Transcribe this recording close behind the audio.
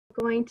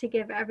Going to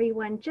give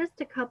everyone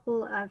just a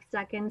couple of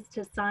seconds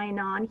to sign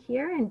on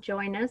here and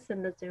join us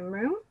in the Zoom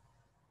room.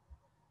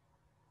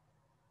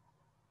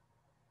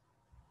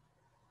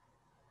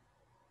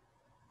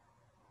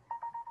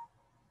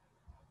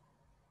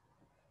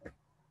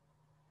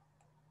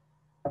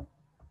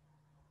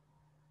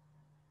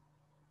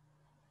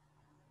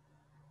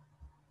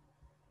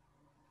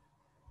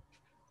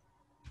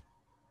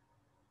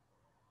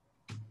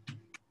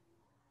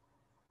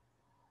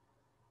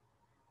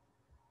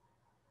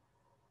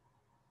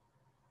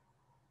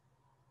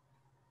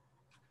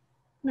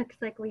 Looks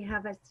like we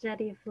have a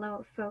steady flow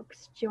of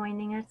folks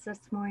joining us this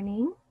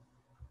morning.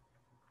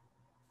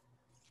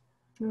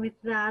 With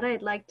that,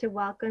 I'd like to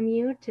welcome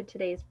you to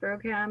today's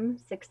program,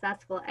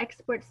 Successful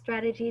Export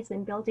Strategies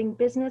and Building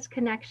Business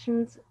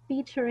Connections,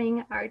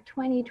 featuring our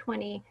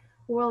 2020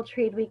 World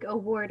Trade Week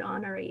Award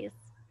honorees.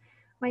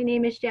 My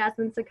name is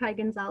Jasmine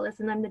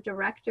Sakai-Gonzalez, and I'm the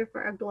Director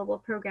for our Global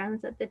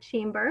Programs at the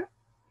Chamber.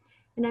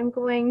 And I'm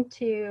going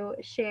to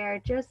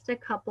share just a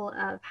couple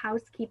of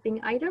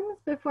housekeeping items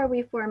before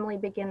we formally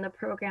begin the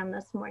program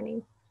this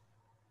morning.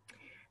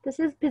 This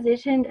is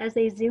positioned as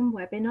a Zoom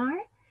webinar,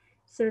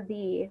 so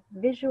the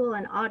visual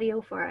and audio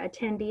for our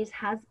attendees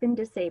has been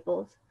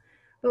disabled,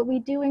 but we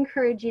do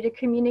encourage you to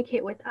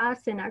communicate with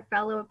us and our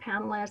fellow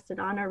panelists and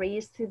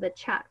honorees through the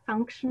chat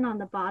function on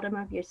the bottom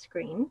of your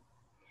screen.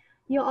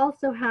 You'll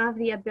also have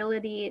the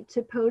ability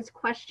to pose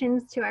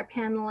questions to our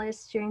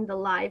panelists during the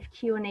live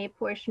Q&A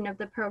portion of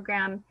the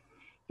program.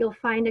 You'll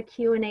find a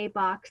Q&A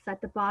box at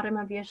the bottom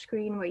of your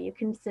screen where you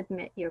can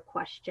submit your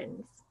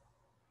questions.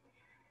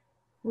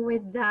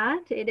 With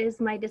that, it is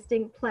my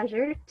distinct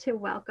pleasure to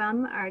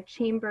welcome our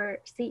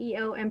Chamber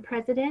CEO and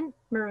President,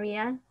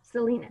 Maria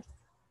Salinas.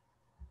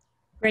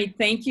 Great,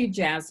 thank you,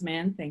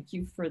 Jasmine. Thank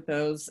you for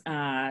those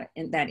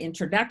in that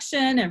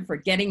introduction and for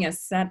getting us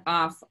set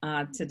off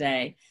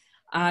today.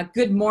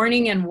 Good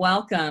morning and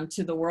welcome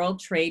to the World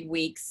Trade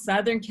Week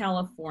Southern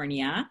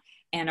California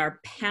and our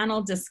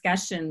panel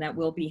discussion that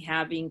we'll be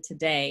having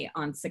today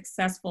on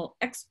successful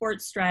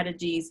export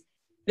strategies,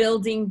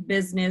 building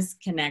business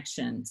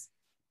connections.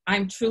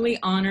 I'm truly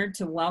honored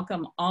to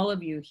welcome all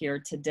of you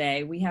here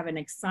today. We have an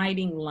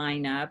exciting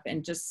lineup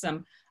and just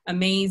some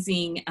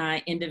amazing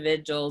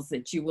individuals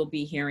that you will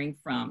be hearing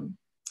from.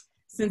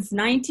 Since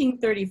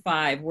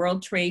 1935,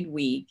 World Trade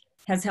Week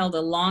has held a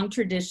long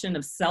tradition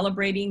of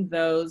celebrating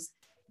those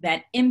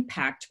that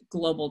impact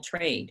global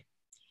trade.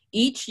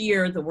 Each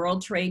year, the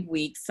World Trade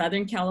Week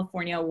Southern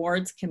California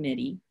Awards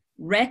Committee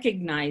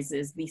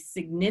recognizes the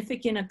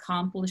significant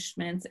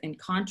accomplishments and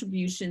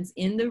contributions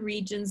in the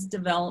region's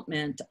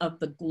development of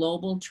the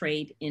global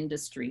trade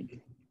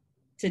industry.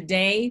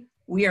 Today,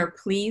 we are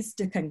pleased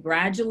to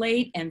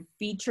congratulate and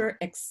feature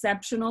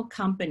exceptional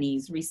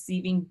companies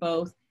receiving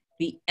both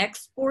the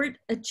Export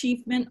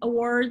Achievement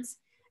Awards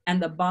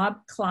and the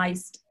Bob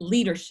Kleist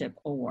Leadership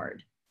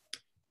Award.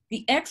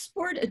 The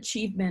Export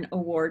Achievement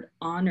Award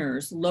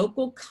honors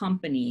local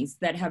companies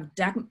that have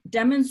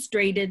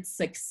demonstrated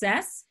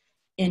success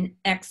in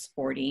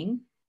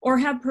exporting or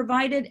have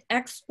provided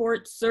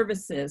export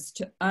services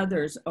to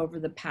others over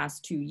the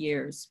past 2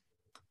 years.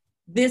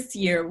 This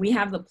year, we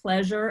have the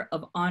pleasure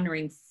of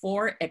honoring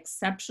 4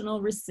 exceptional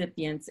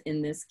recipients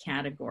in this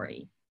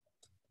category.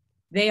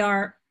 They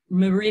are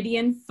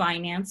Meridian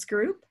Finance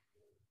Group,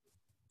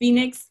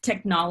 Phoenix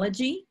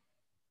Technology,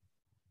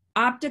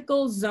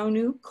 Optical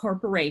Zonu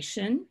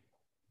Corporation,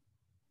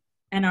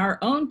 and our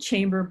own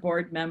Chamber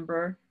Board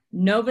member,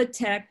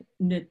 Novatech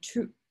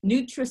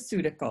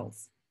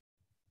Nutraceuticals.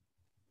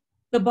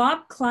 The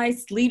Bob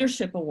Kleist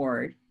Leadership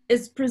Award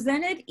is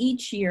presented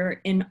each year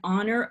in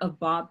honor of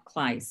Bob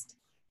Kleist,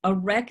 a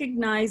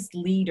recognized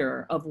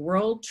leader of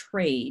world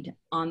trade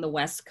on the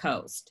West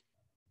Coast.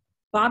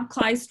 Bob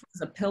Kleist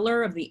was a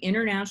pillar of the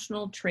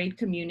international trade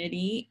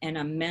community and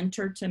a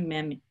mentor to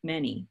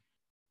many.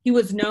 He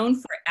was known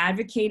for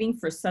advocating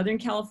for Southern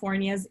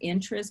California's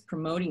interests,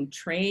 promoting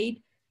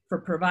trade, for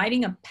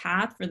providing a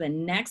path for the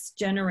next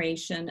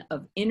generation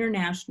of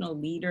international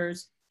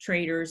leaders,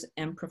 traders,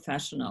 and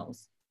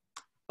professionals.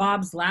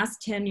 Bob's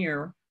last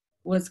tenure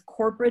was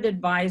corporate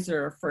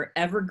advisor for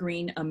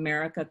Evergreen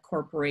America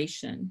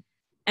Corporation,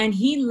 and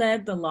he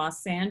led the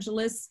Los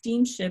Angeles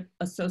Steamship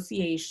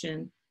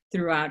Association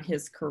throughout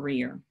his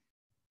career.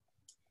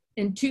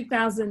 In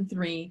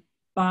 2003,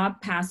 Bob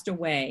passed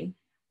away,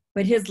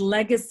 but his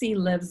legacy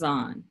lives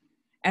on,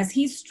 as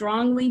he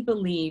strongly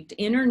believed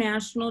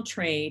international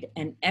trade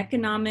and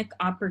economic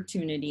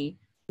opportunity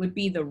would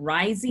be the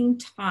rising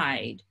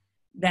tide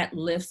that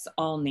lifts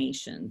all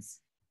nations.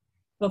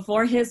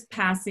 Before his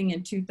passing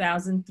in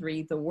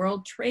 2003, the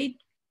World Trade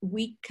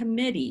Week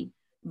Committee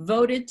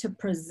voted to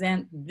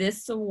present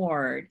this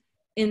award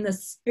in the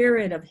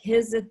spirit of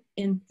his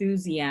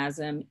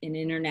enthusiasm in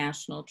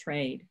international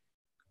trade.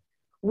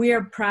 We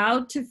are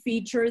proud to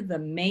feature the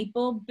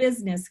Maple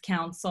Business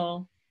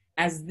Council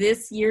as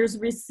this year's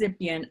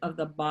recipient of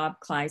the Bob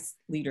Kleist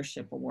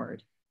Leadership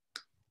Award.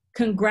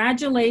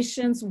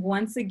 Congratulations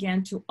once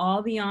again to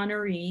all the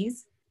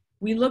honorees,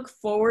 We look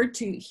forward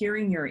to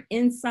hearing your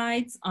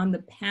insights on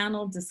the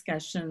panel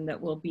discussion that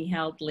will be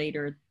held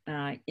later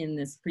in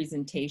this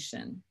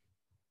presentation.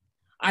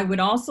 I would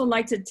also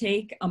like to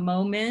take a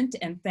moment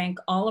and thank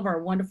all of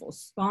our wonderful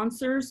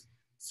sponsors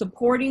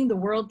supporting the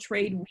World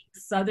Trade Week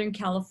Southern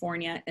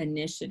California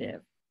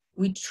initiative.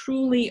 We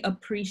truly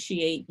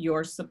appreciate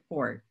your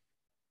support.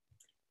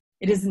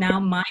 It is now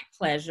my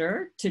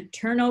pleasure to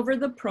turn over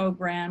the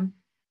program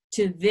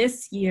to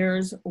this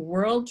year's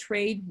World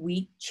Trade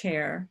Week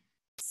Chair,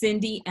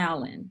 Cindy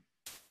Allen.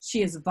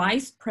 She is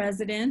Vice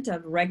President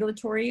of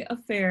Regulatory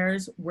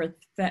Affairs with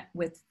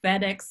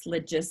FedEx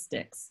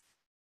Logistics.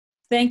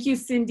 Thank you,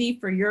 Cindy,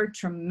 for your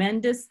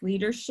tremendous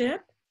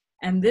leadership,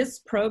 and this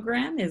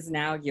program is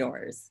now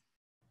yours.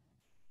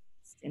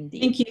 Cindy.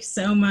 Thank you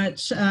so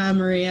much,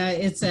 Maria.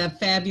 It's a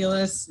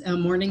fabulous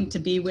morning to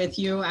be with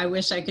you. I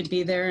wish I could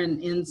be there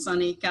in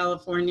sunny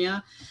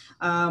California.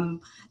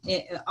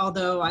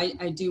 Although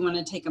I do want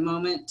to take a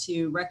moment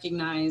to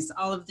recognize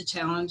all of the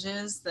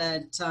challenges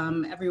that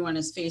everyone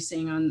is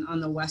facing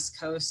on the West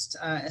Coast,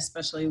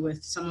 especially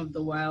with some of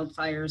the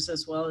wildfires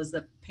as well as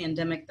the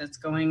pandemic that's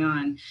going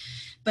on.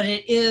 But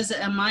it is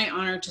my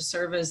honor to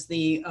serve as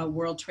the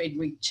World Trade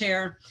Week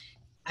Chair.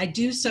 I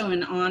do so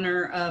in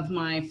honor of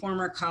my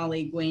former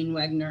colleague, Wayne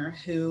Wegner,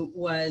 who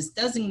was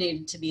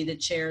designated to be the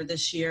chair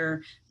this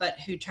year, but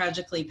who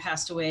tragically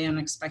passed away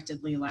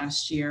unexpectedly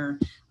last year.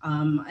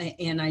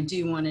 And I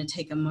do want to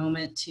take a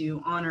moment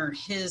to honor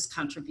his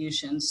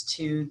contributions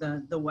to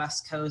the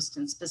West Coast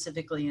and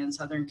specifically in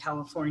Southern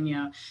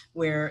California,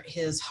 where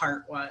his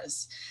heart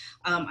was.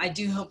 I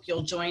do hope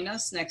you'll join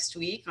us next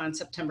week on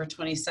September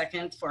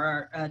 22nd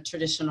for our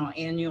traditional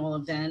annual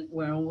event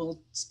where we'll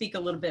speak a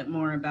little bit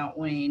more about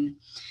Wayne.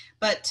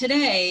 But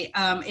today,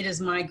 it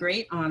is my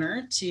great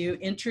honor to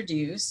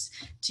introduce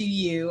to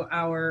you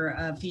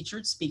our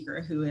featured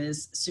speaker, who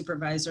is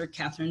Supervisor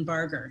Kathryn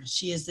Barger.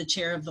 She is the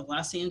chair of the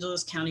Los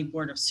Angeles County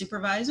Board of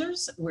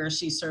Supervisors, where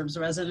she serves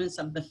residents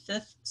of the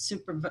 5th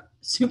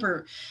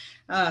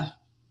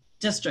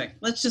district,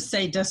 let's just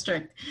say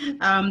district,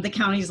 the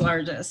county's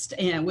largest,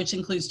 and which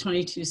includes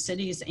 22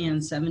 cities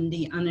and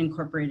 70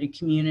 unincorporated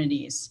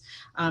communities.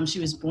 She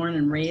was born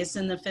and raised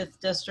in the 5th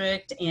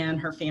district, and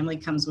her family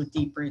comes with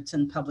deep roots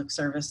in public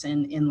service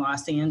in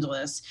Los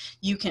Angeles.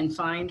 You can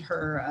find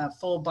her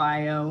full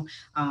bio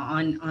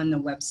on the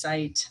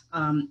website.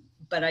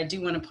 But I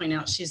do want to point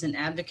out she's an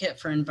advocate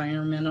for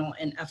environmental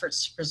and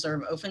efforts to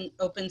preserve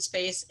open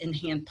space,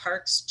 enhance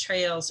parks,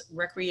 trails,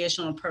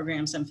 recreational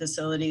programs and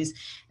facilities,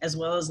 as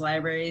well as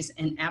libraries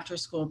and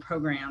after-school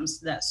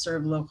programs that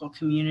serve local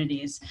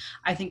communities.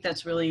 I think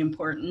that's really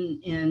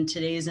important in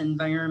today's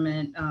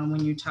environment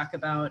when you talk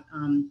about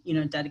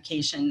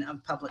dedication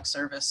of public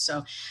service.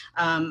 So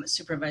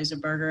Supervisor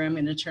Barger, I'm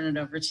going to turn it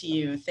over to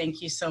you.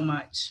 Thank you so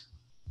much.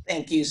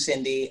 Thank you,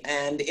 Cindy.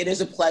 And it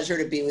is a pleasure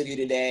to be with you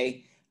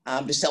today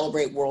to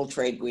celebrate World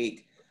Trade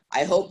Week.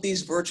 I hope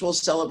these virtual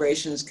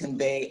celebrations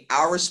convey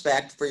our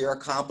respect for your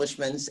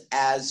accomplishments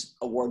as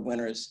award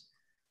winners.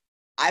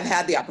 I've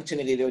had the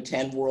opportunity to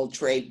attend World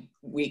Trade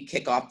Week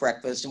kickoff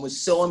breakfast and was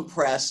so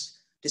impressed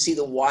to see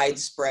the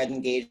widespread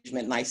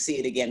engagement, and I see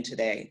it again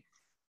today.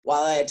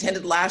 While I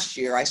attended last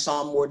year, I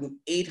saw more than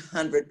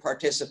 800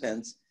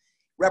 participants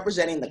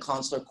representing the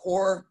Consular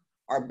Corps,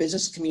 our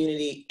business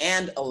community,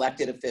 and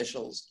elected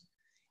officials.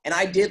 And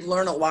I did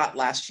learn a lot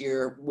last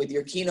year with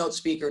your keynote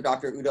speaker,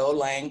 Dr. Udo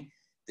Lang,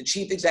 the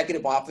Chief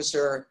Executive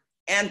Officer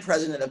and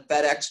President of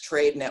FedEx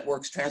Trade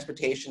Networks,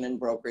 Transportation and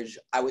Brokerage.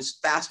 I was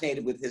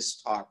fascinated with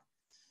his talk.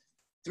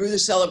 Through the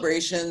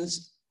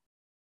celebrations,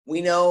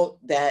 we know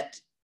that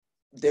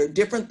they're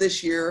different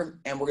this year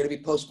and we're going to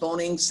be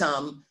postponing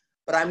some,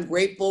 but I'm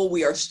grateful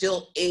we are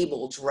still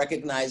able to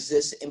recognize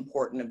this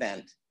important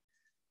event.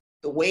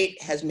 The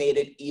wait has made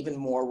it even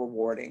more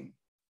rewarding.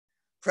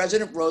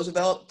 President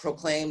Roosevelt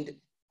proclaimed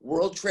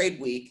World Trade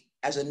Week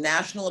as a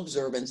national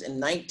observance in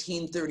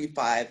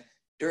 1935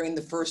 during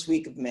the first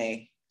week of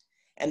May,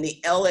 and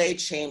the LA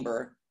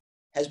Chamber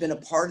has been a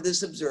part of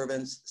this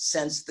observance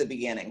since the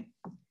beginning.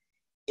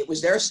 It was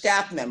their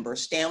staff member,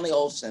 Stanley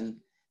Olson,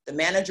 the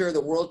manager of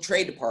the World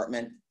Trade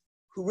Department,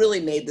 who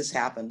really made this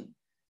happen.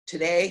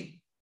 Today,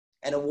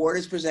 an award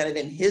is presented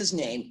in his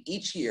name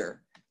each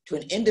year to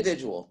an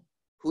individual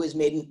who has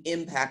made an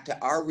impact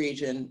to our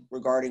region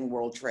regarding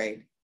world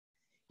trade.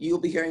 You will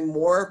be hearing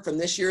more from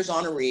this year's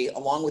honoree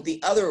along with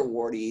the other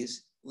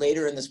awardees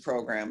later in this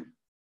program.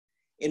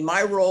 In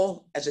my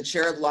role as a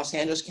chair of the Los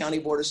Angeles County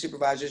Board of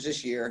Supervisors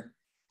this year,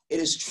 it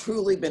has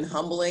truly been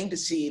humbling to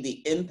see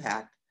the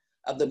impact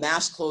of the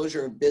mass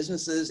closure of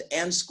businesses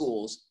and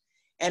schools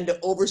and to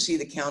oversee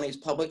the county's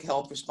public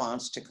health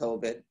response to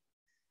COVID.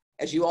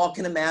 As you all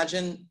can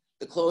imagine,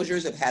 the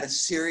closures have had a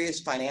serious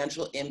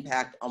financial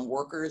impact on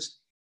workers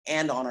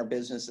and on our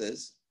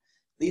businesses.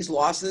 These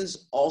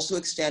losses also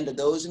extend to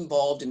those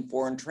involved in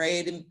foreign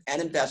trade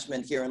and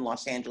investment here in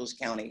Los Angeles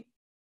County.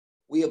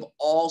 We have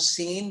all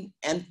seen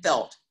and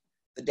felt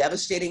the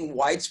devastating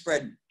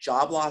widespread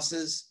job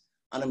losses,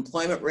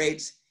 unemployment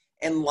rates,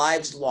 and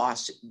lives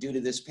lost due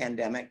to this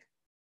pandemic.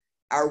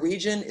 Our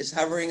region is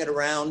hovering at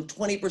around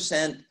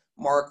 20%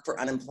 mark for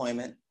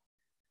unemployment.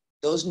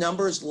 Those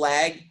numbers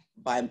lag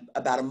by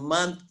about a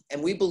month,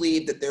 and we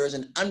believe that there is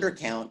an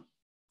undercount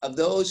of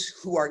those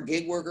who are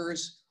gig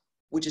workers,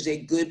 which is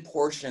a good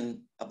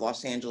portion of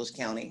Los Angeles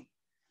County.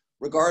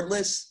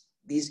 Regardless,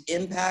 these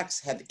impacts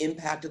have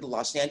impacted the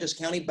Los Angeles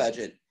County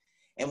budget,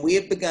 and we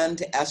have begun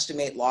to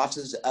estimate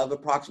losses of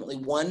approximately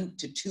 $1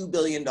 to $2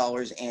 billion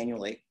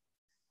annually.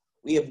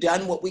 We have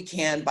done what we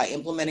can by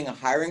implementing a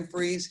hiring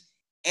freeze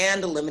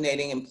and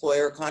eliminating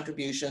employer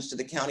contributions to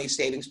the county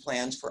savings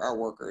plans for our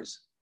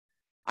workers.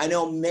 I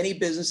know many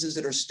businesses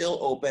that are still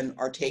open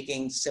are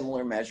taking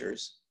similar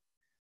measures.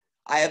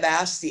 I have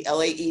asked the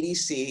LA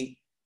EDC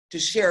to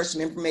share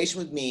some information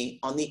with me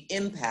on the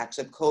impacts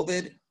of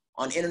COVID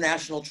on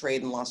international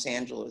trade in Los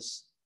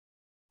Angeles.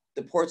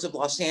 The ports of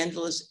Los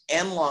Angeles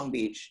and Long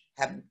Beach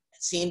have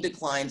seen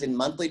declines in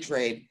monthly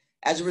trade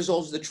as a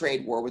result of the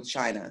trade war with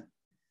China.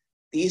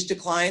 These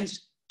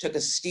declines took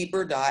a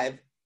steeper dive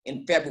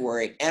in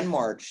February and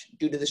March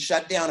due to the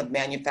shutdown of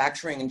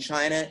manufacturing in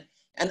China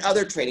and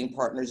other trading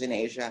partners in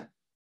Asia.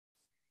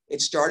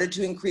 It started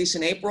to increase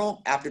in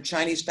April after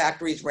Chinese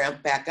factories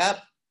ramped back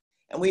up,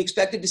 and we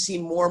expected to see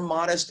more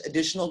modest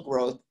additional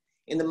growth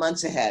in the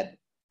months ahead.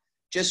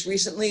 Just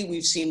recently,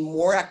 we've seen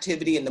more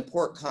activity in the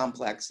port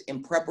complex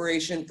in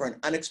preparation for an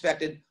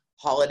unexpected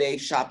holiday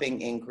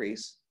shopping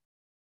increase.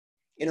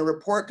 In a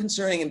report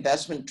concerning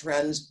investment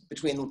trends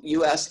between the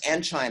US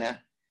and China,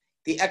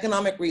 the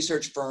economic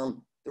research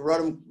firm, the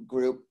Rotem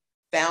Group,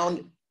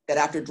 found that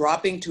after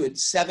dropping to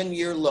its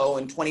 7-year low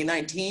in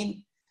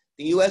 2019,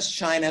 the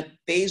US-China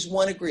Phase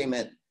 1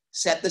 agreement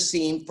set the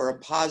scene for a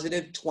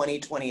positive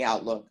 2020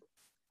 outlook.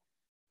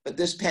 But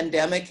this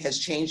pandemic has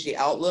changed the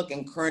outlook,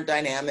 and current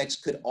dynamics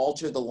could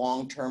alter the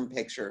long-term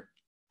picture.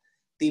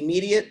 The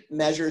immediate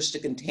measures to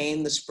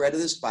contain the spread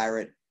of this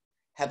virus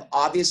have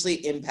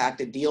obviously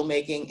impacted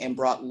deal-making and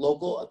brought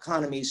local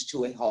economies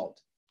to a halt.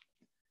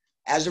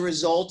 As a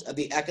result of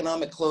the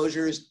economic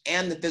closures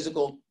and the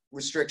physical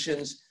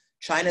restrictions,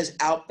 China's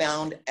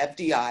outbound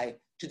FDI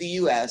to the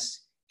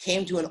US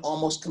came to an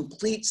almost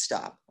complete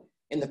stop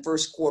in the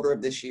first quarter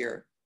of this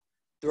year.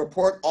 The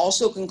report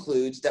also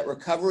concludes that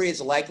recovery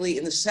is likely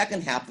in the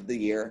second half of the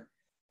year,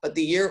 but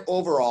the year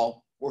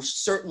overall will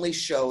certainly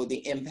show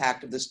the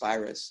impact of this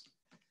virus.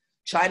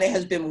 China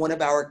has been one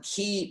of our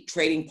key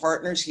trading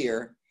partners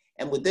here,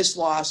 and with this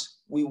loss,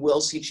 we will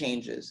see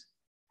changes.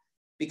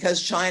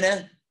 Because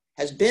China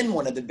has been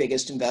one of the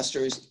biggest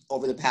investors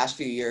over the past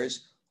few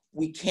years,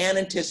 we can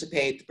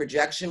anticipate the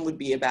projection would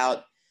be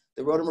about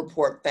the Rotem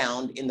report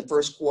found in the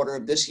first quarter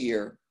of this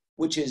year,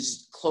 which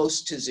is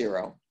close to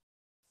zero.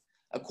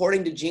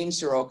 According to Gene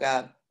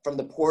Soroka from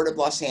the Port of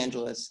Los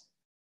Angeles,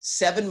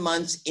 7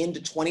 months into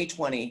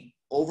 2020,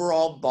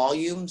 overall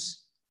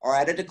volumes are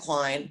at a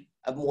decline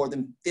of more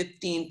than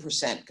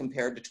 15%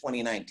 compared to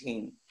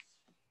 2019.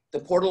 The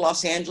Port of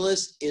Los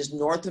Angeles is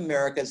North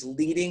America's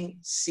leading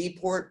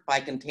seaport by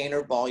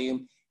container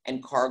volume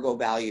and cargo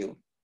value.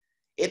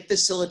 It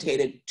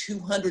facilitated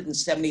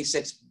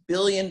 $276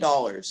 billion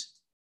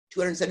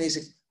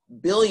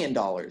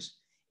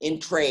in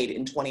trade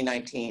in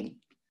 2019.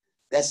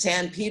 The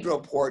San Pedro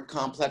Port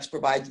Complex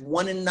provides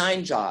 1 in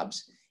 9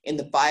 jobs in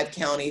the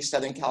 5-county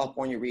Southern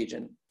California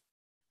region.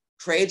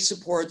 Trade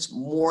supports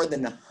more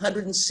than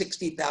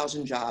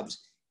 160,000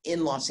 jobs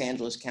in Los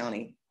Angeles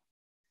County.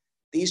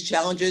 These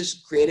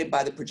challenges created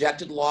by the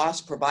projected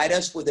loss provide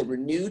us with a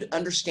renewed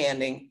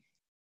understanding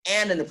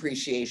and an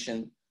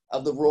appreciation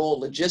of the role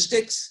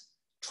logistics,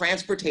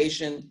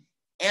 transportation,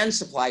 and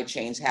supply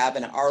chains have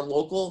in our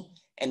local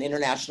and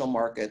international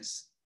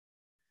markets.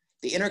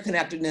 The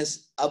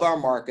interconnectedness of our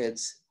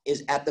markets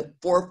is at the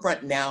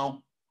forefront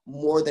now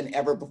more than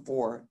ever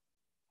before.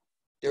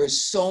 There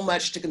is so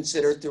much to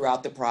consider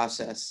throughout the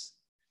process.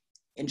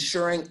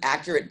 Ensuring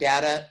accurate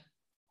data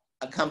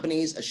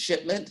accompanies a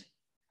shipment,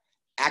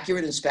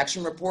 accurate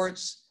inspection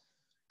reports,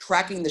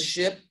 tracking the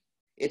ship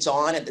it's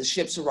on at the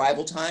ship's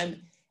arrival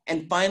time,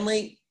 and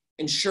finally,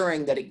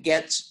 ensuring that it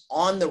gets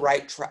on the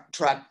right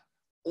truck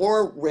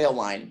or rail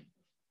line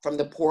from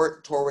the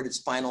port toward its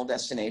final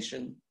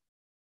destination.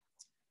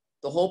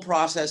 The whole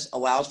process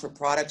allows for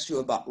products to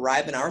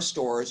arrive in our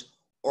stores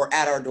or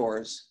at our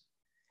doors.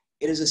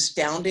 It is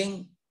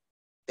astounding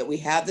that we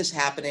have this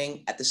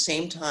happening at the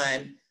same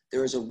time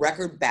there is a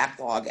record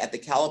backlog at the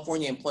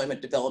California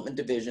Employment Development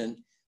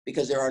Division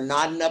because there are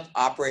not enough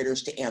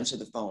operators to answer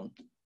the phone.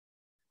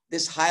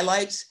 This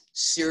highlights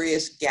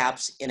serious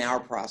gaps in our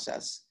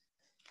process.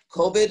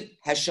 COVID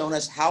has shown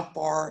us how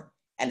far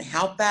and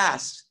how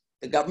fast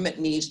the government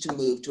needs to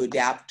move to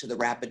adapt to the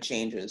rapid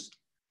changes.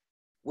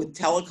 With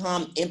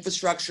telecom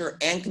infrastructure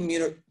and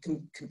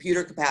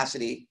computer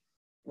capacity,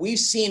 we've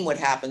seen what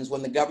happens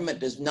when the government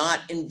does not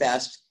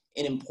invest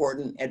in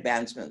important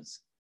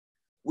advancements.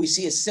 We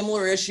see a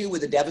similar issue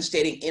with the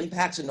devastating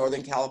impacts in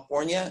Northern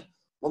California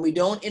when we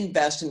don't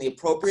invest in the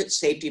appropriate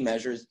safety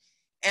measures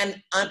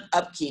and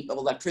upkeep of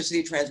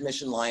electricity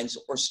transmission lines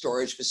or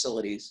storage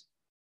facilities.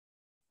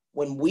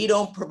 When we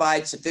don't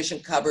provide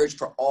sufficient coverage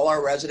for all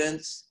our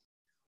residents,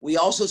 We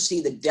also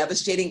see the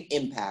devastating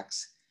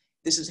impacts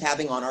this is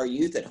having on our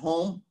youth at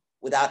home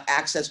without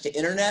access to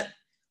internet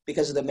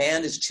because the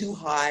demand is too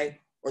high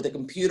or the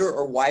computer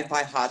or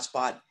Wi-Fi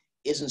hotspot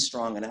isn't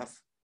strong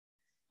enough.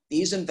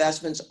 These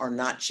investments are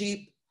not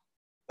cheap,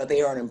 but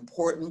they are an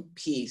important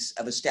piece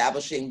of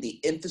establishing the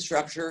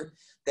infrastructure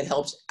that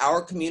helps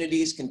our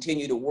communities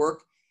continue to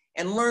work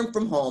and learn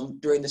from home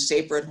during the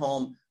safer at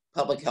home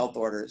public health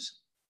orders.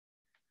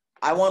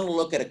 I want to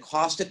look at a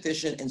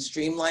cost-efficient and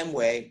streamlined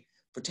way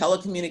for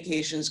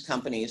telecommunications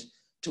companies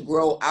to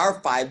grow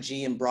our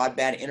 5G and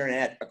broadband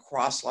internet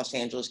across Los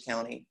Angeles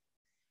County.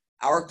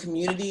 Our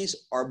communities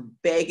are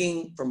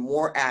begging for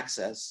more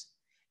access,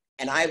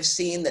 and I've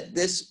seen that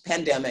this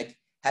pandemic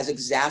has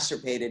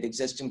exacerbated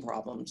existing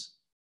problems.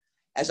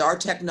 As our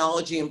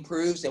technology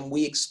improves and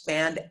we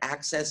expand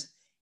access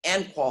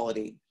and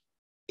quality,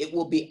 it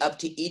will be up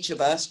to each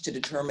of us to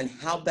determine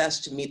how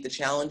best to meet the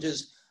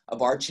challenges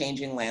of our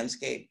changing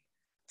landscape.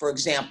 For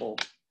example,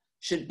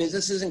 should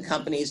businesses and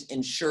companies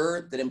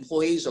ensure that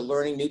employees are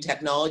learning new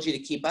technology to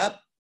keep up?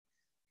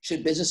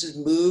 Should businesses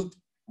move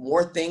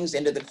more things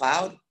into the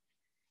cloud?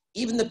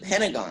 Even the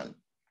Pentagon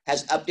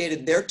has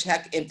updated their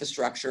tech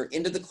infrastructure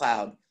into the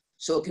cloud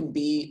so it can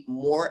be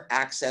more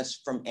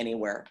access from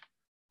anywhere.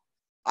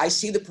 I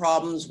see the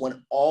problems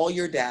when all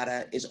your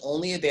data is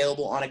only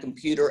available on a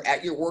computer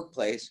at your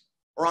workplace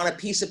or on a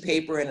piece of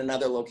paper in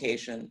another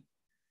location.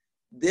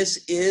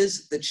 This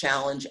is the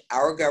challenge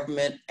our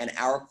government and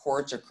our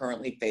courts are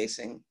currently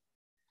facing.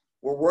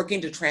 We're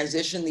working to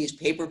transition these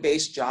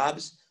paper-based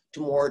jobs to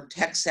more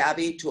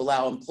tech-savvy to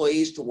allow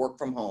employees to work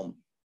from home.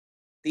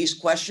 These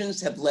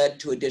questions have led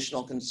to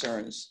additional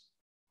concerns.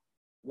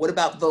 What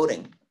about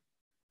voting?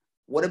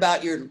 What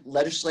about your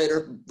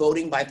legislator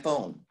voting by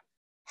phone?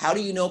 How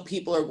do you know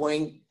people are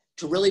going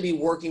to really be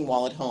working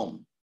while at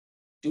home?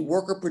 Do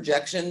worker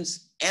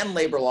projections and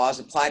labor laws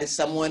apply to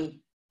someone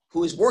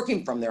who is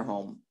working from their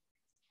home?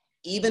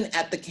 Even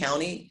at the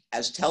county,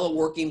 as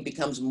teleworking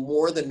becomes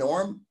more the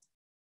norm,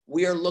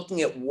 we are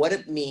looking at what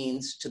it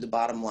means to the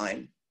bottom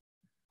line.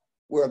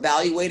 We're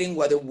evaluating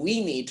whether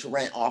we need to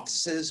rent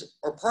offices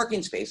or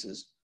parking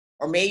spaces,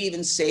 or may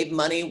even save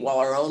money while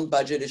our own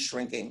budget is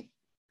shrinking.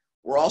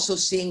 We're also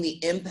seeing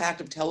the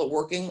impact of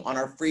teleworking on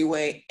our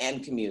freeway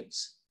and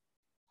commutes.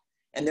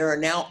 And there are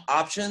now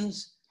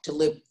options to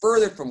live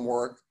further from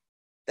work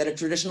that a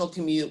traditional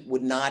commute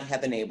would not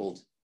have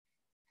enabled.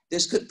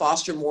 This could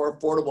foster more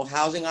affordable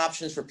housing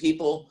options for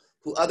people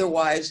who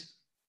otherwise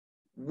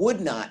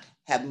would not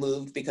have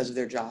moved because of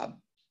their job.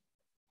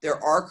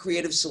 There are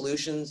creative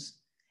solutions,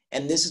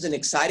 and this is an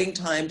exciting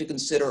time to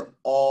consider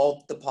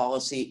all the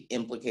policy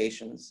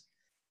implications.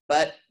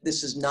 But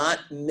this does not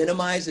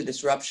minimize the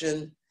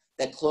disruption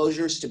that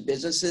closures to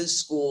businesses,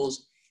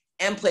 schools,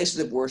 and places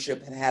of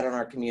worship have had on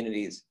our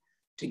communities.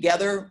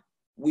 Together,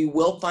 we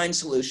will find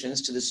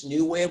solutions to this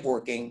new way of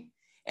working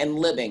and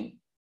living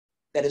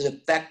that is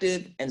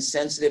effective and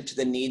sensitive to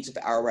the needs of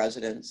our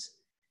residents.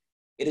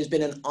 It has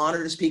been an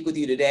honor to speak with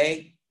you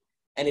today,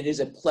 and it is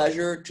a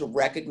pleasure to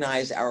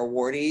recognize our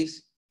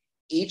awardees.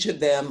 Each of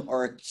them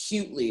are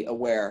acutely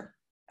aware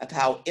of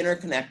how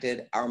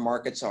interconnected our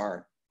markets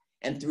are,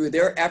 and through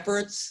their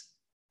efforts,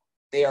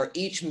 they are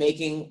each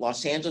making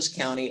Los Angeles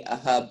County a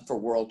hub for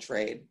world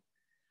trade.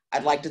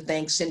 I'd like to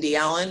thank Cindy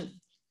Allen,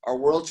 our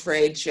World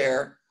Trade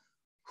Chair,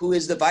 who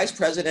is the Vice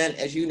President,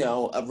 as you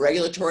know, of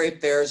Regulatory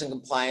Affairs and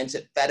Compliance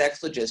at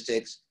FedEx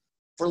Logistics,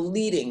 for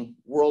leading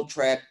World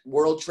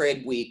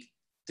Trade Week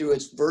through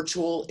its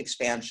virtual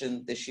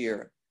expansion this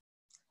year.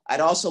 I'd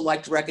also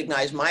like to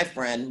recognize my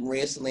friend,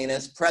 Maria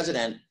Salinas,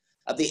 President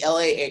of the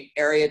LA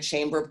Area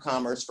Chamber of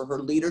Commerce, for her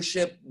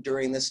leadership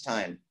during this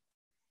time.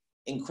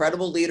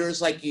 Incredible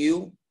leaders like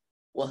you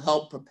will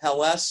help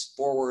propel us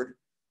forward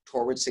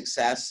toward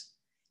success.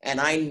 And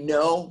I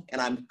know,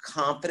 and I'm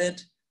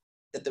confident,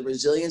 that the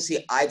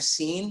resiliency I've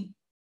seen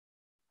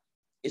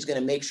is going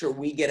to make sure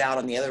we get out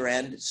on the other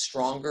end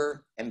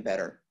stronger and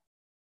better.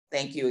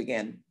 Thank you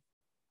again.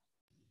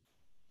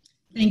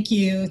 Thank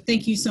you.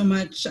 Thank you so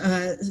much,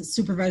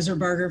 Supervisor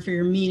Barger, for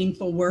your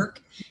meaningful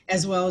work,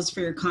 as well as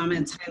for your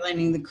comments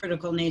highlighting the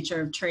critical nature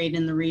of trade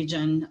in the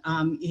region.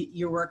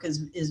 Your work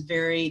is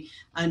very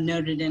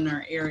noted in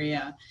our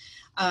area.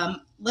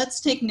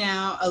 Let's take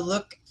now a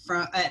look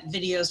at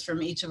videos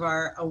from each of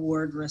our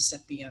award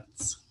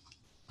recipients.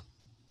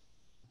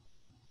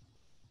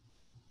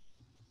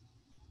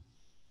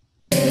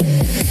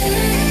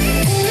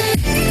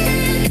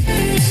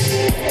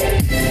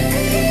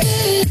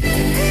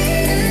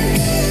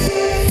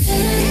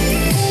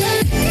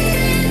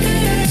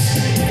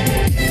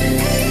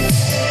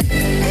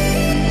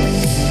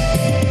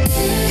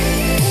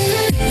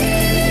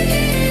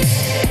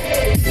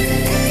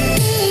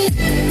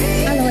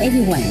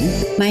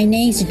 Everyone, my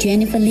name is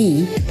Jennifer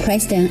Lee,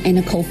 President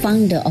and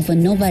co-founder of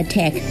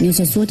Novatech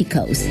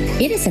Nutraceuticals.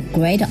 It is a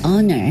great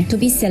honor to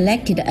be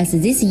selected as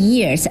this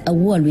year's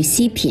award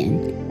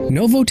recipient.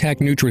 Novatech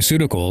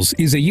Nutraceuticals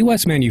is a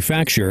U.S.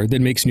 manufacturer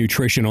that makes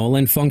nutritional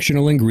and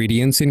functional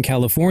ingredients in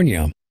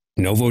California.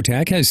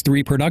 Novatech has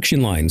 3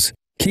 production lines: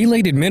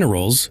 chelated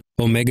minerals,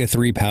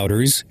 omega-3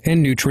 powders,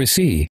 and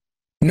Nutri-C.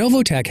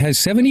 Novotech has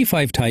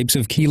 75 types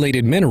of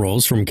chelated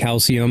minerals from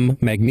calcium,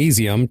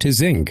 magnesium to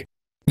zinc.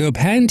 The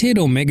patented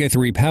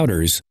omega-3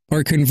 powders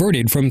are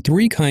converted from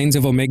 3 kinds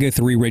of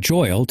omega-3 rich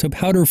oil to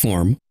powder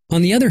form.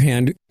 On the other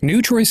hand,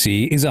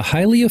 Nutri-C is a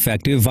highly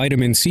effective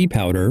vitamin C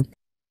powder.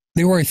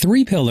 There are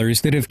 3 pillars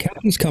that have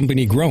kept this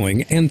company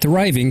growing and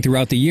thriving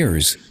throughout the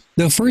years.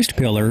 The first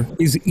pillar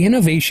is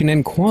innovation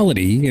and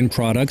quality in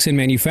products and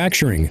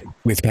manufacturing.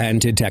 With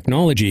patented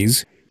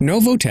technologies,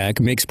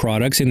 Novotech makes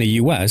products in the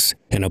U.S.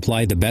 and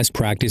apply the best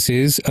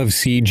practices of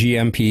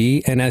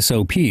CGMP and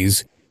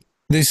SOPs.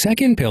 The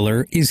second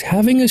pillar is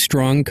having a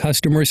strong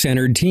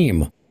customer-centered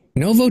team.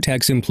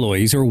 Novotech's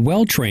employees are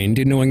well-trained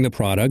in knowing the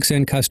products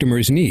and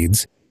customers'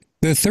 needs.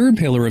 The third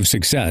pillar of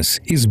success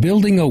is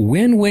building a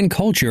win-win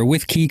culture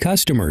with key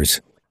customers.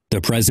 The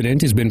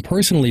president has been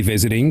personally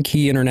visiting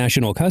key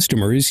international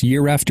customers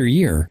year after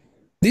year.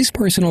 This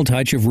personal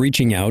touch of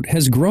reaching out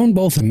has grown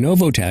both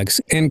Novotech's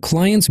and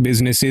clients'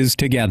 businesses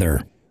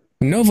together.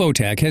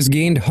 Novotech has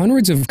gained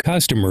hundreds of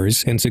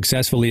customers and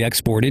successfully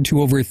exported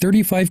to over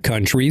 35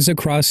 countries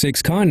across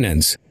 6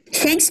 continents.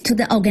 Thanks to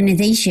the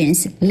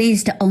organizations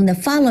listed on the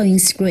following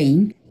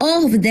screen,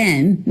 all of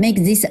them make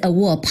this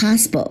award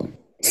possible.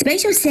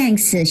 Special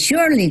thanks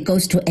surely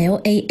goes to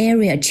LA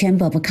Area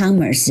Chamber of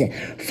Commerce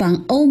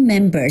from all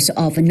members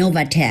of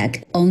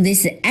Novotech on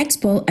this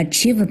Expo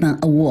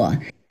Achievement Award.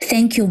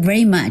 Thank you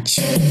very much.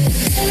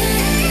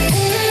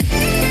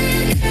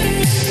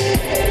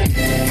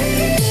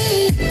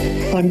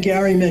 I'm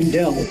Gary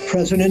Mendel,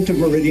 President of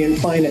Meridian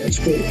Finance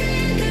Group.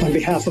 On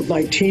behalf of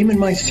my team and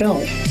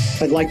myself,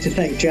 I'd like to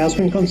thank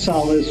Jasmine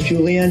Gonzalez,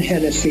 Julianne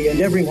Hennessy,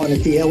 and everyone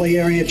at the LA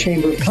Area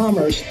Chamber of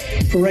Commerce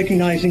for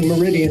recognizing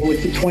Meridian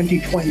with the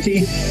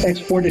 2020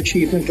 Export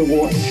Achievement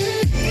Award.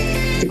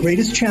 The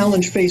greatest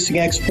challenge facing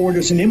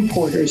exporters and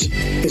importers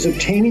is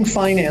obtaining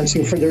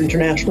financing for their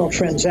international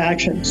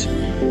transactions.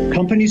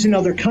 Companies in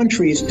other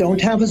countries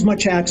don't have as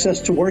much access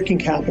to working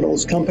capital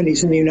as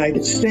companies in the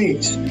United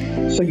States,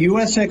 so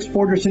U.S.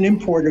 exporters and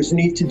importers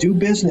need to do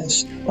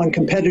business on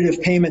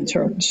competitive payment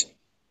terms.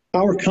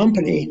 Our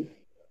company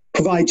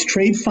provides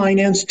trade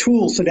finance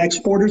tools that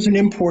exporters and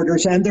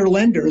importers and their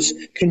lenders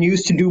can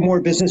use to do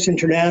more business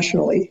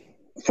internationally.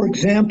 For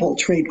example,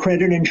 trade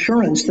credit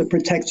insurance that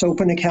protects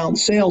open account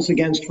sales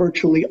against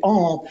virtually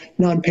all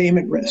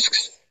non-payment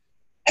risks.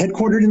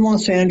 Headquartered in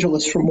Los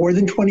Angeles for more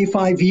than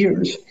 25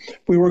 years,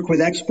 we work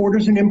with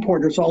exporters and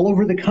importers all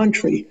over the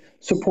country,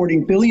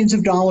 supporting billions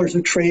of dollars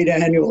of trade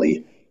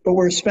annually, but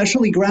we're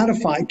especially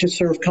gratified to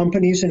serve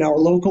companies in our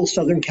local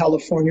Southern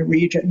California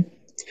region.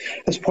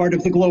 As part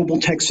of the Global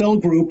Texel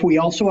Group, we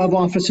also have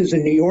offices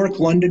in New York,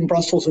 London,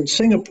 Brussels, and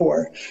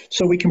Singapore,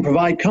 so we can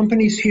provide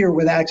companies here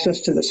with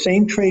access to the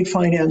same trade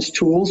finance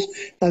tools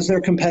as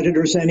their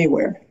competitors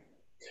anywhere.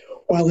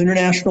 While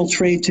international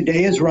trade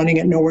today is running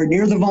at nowhere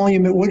near the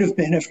volume it would have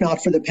been if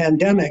not for the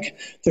pandemic,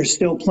 there's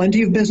still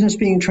plenty of business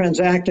being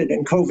transacted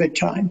in COVID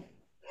time.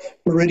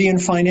 Meridian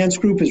Finance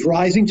Group is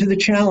rising to the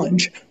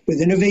challenge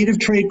with innovative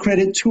trade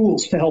credit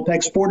tools to help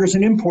exporters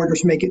and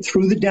importers make it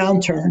through the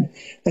downturn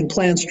and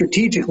plan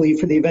strategically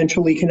for the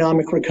eventual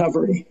economic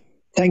recovery.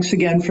 Thanks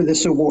again for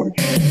this award.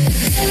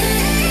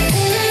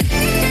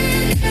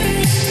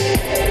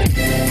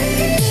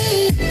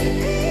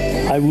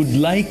 I would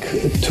like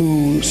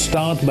to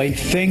start by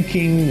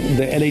thanking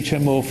the LA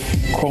Chamber of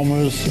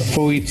Commerce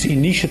for its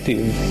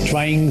initiative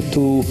trying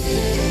to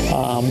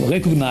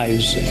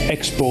recognize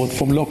export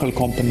from local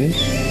companies,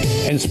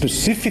 and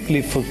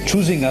specifically for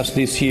choosing us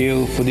this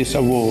year for this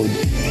award.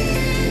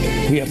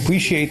 We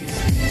appreciate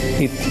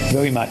it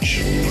very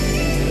much.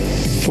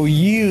 For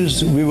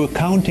years, we were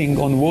counting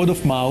on word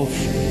of mouth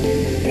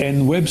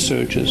and web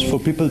searches for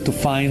people to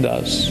find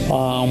us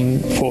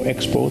for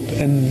export.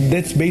 And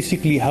that's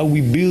basically how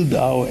we build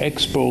our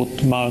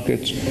export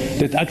markets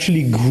that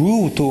actually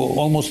grew to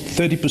almost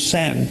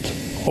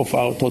 30% of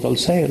our total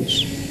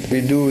sales. We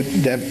do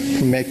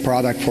make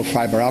product for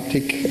fiber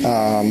optic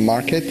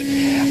market.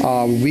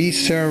 We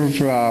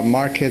serve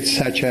markets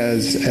such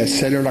as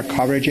cellular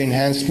coverage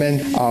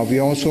enhancement. We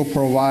also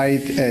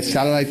provide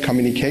satellite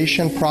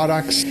communication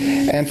products.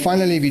 And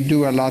finally, we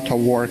do a lot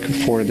of work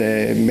for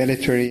the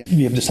military.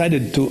 We have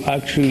decided to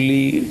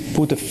actually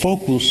put a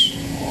focus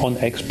on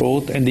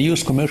export, and the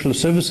U.S. Commercial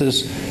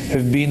Services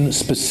have been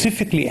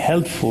specifically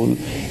helpful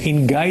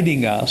in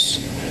guiding us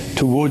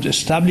towards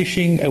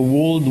establishing a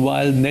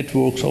worldwide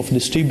network of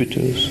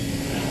distributors.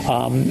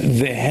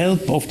 The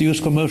help of the U.S.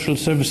 Commercial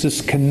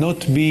Services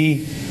cannot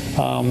be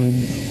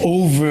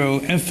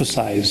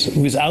overemphasized.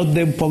 Without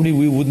them, probably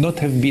we would not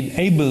have been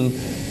able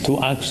to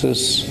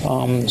access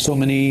so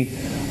many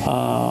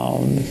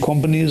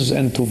companies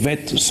and to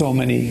vet so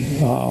many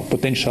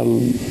potential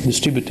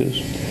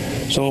distributors.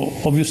 So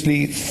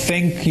obviously,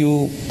 thank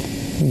you,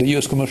 the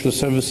U.S. Commercial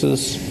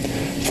Services,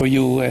 for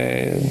your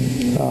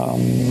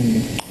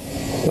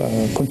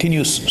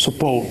continuous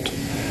support.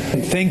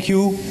 Thank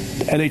you,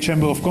 LA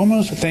Chamber of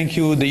Commerce. Thank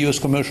you, the U.S.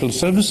 Commercial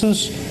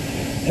Services.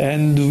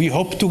 And we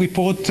hope to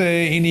report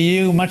in a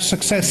year much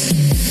success.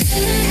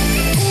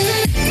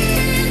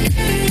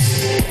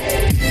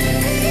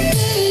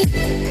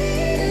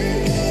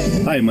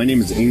 Hi, my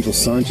name is Angel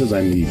Sanchez.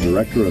 I'm the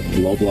Director of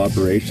Global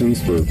Operations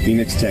for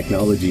Phoenix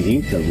Technology,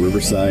 Inc. of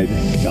Riverside,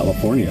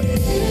 California.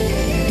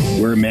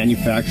 We're a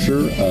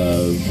manufacturer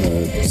of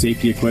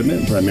safety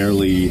equipment,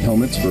 primarily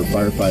helmets for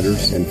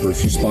firefighters and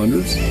first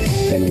responders,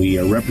 and we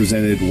are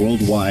represented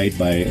worldwide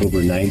by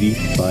over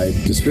 95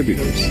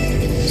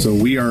 distributors. So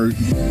we are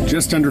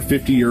just under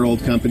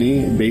 50-year-old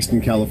company based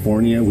in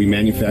California. We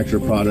manufacture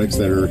products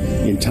that are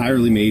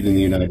entirely made in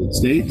the United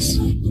States,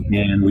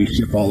 and we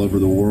ship all over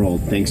the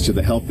world thanks to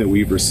the help that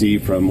we've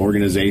received from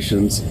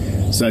organizations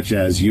such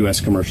as U.S.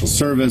 Commercial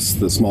Service,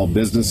 the Small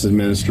Business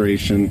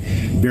Administration,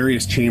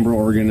 various chamber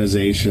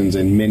organizations,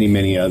 and many,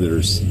 many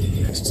others.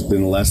 It's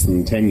been less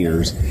than 10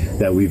 years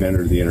that we've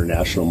entered the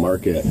international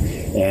market.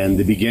 And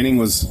the beginning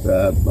was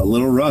a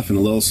little rough and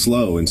a little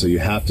slow, and so you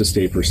have to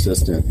stay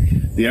persistent.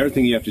 The other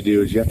thing you have to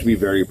do is you have to be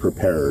very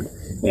prepared.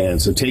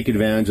 And so take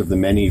advantage of the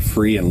many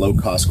free and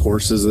low-cost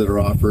courses that are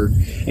offered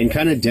and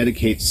kind of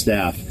dedicate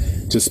staff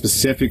to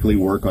specifically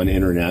work on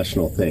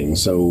international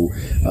things. So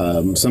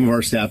some of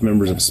our staff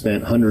members have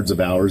spent hundreds of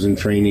hours in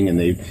training, and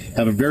they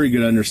have a very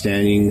good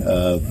understanding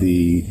of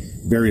the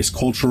various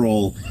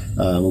cultural,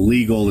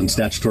 legal, and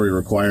statutory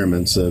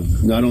requirements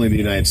of not only the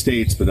United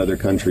States, but other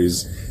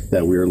countries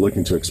that we are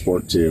looking to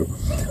export to.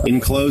 In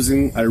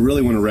closing, I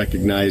really want to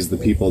recognize the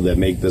people that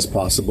make this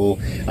possible.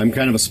 I'm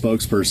kind of a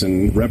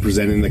spokesperson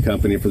representing the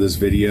company for this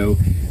video,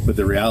 but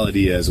the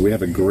reality is we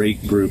have a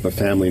great group of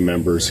family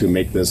members who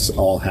make this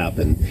all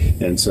happen.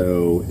 And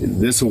so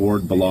this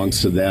award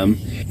belongs to them.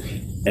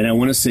 And I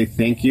want to say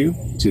thank you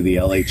to the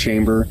LA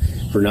Chamber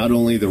for not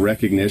only the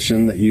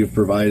recognition that you've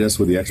provided us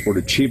with the Export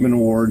Achievement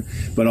Award,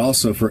 but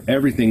also for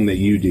everything that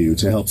you do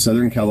to help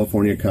Southern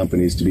California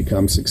companies to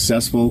become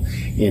successful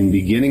in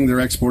beginning their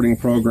exporting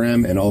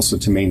program and also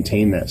to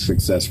maintain that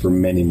success for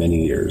many,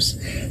 many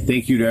years.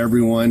 Thank you to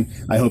everyone.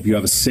 I hope you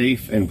have a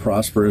safe and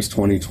prosperous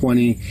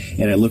 2020,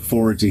 and I look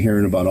forward to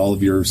hearing about all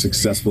of your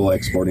successful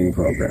exporting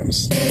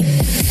programs.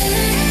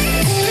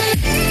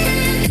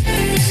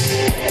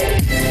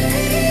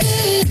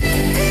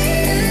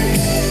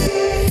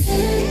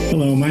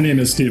 Hello, my name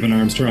is Stephen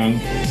Armstrong,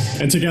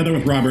 and together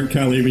with Robert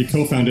Kelly, we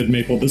co-founded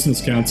Maple Business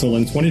Council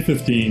in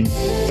 2015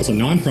 as a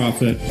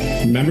nonprofit,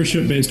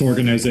 membership-based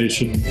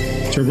organization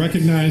to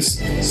recognize,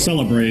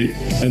 celebrate,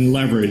 and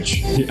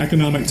leverage the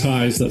economic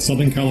ties that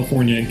Southern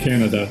California and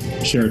Canada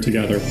share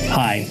together.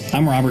 Hi,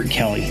 I'm Robert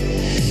Kelly.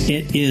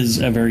 It is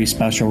a very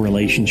special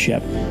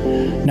relationship,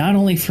 not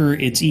only for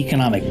its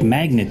economic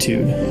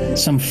magnitude,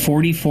 some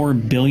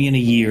 $44 billion a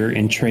year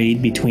in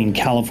trade between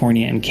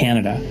California and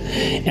Canada,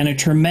 and a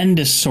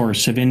tremendous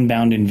source of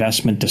inbound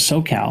investment to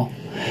SoCal,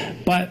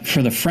 but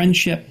for the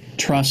friendship,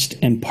 trust,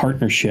 and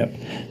partnership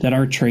that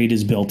our trade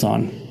is built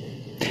on.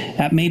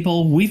 At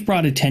Maple, we've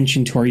brought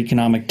attention to our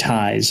economic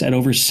ties at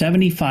over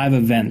 75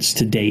 events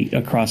to date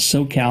across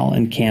SoCal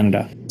and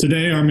Canada.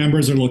 Today, our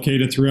members are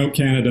located throughout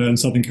Canada and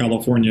Southern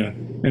California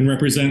and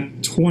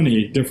represent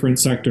 20 different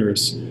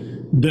sectors.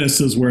 This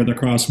is where the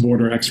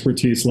cross-border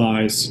expertise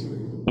lies.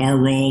 Our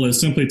role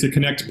is simply to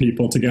connect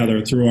people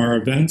together through our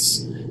events,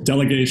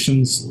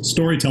 delegations,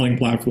 storytelling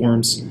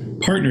platforms,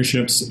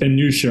 partnerships, and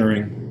news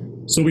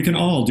sharing, so we can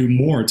all do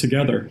more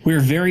together.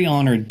 We're very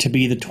honored to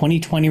be the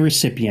 2020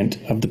 recipient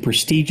of the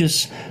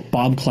prestigious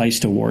Bob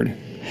Kleist Award.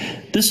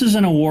 This is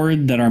an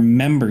award that our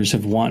members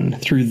have won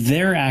through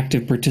their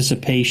active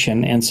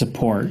participation and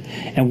support,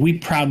 and we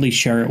proudly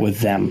share it with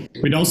them.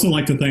 We'd also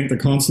like to thank the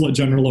Consulate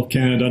General of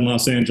Canada in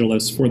Los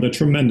Angeles for the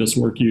tremendous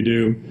work you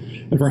do,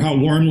 and for how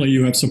warmly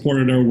you have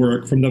supported our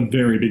work from the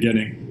very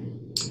beginning.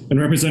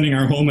 And representing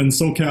our home in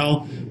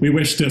SoCal, we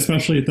wish to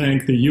especially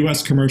thank the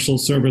U.S. Commercial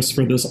Service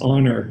for this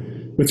honor,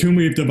 with whom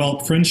we've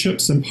developed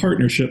friendships and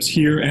partnerships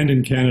here and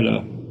in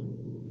Canada.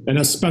 And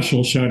a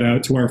special shout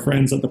out to our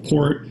friends at the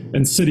Port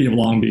and City of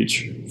Long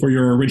Beach for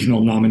your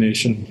original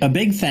nomination. A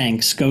big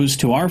thanks goes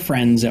to our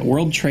friends at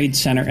World Trade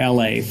Center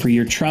LA for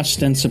your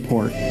trust and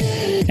support.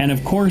 And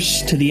of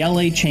course, to the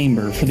LA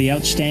Chamber for the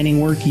outstanding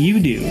work you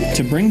do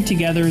to bring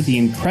together the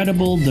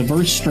incredible,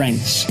 diverse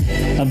strengths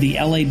of the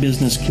LA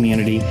business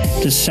community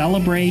to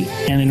celebrate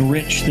and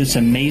enrich this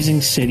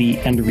amazing city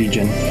and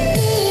region.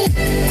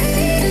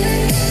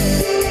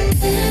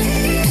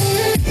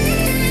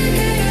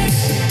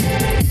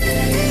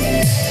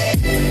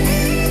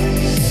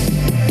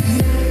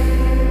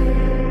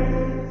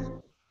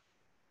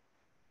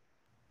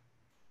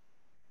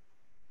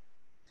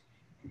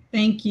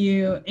 Thank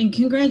you, and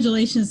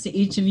congratulations to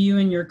each of you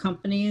and your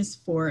companies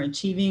for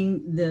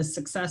achieving the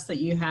success that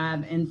you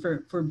have and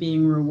for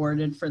being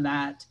rewarded for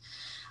that.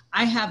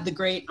 I have the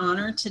great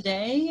honor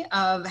today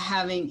of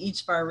having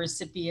each of our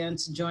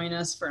recipients join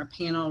us for a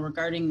panel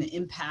regarding the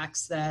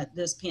impacts that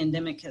this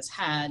pandemic has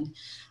had.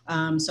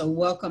 So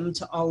welcome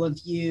to all of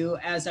you.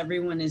 As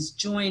everyone is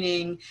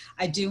joining,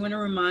 I do want to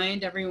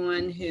remind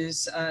everyone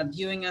who's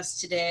viewing us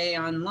today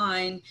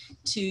online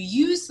to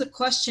use the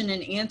question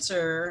and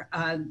answer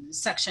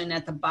section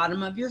at the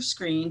bottom of your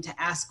screen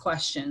to ask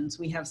questions.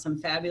 We have some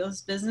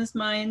fabulous business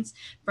minds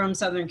from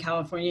Southern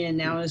California, and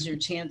now is your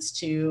chance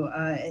to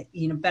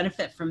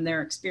benefit from from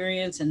their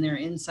experience and their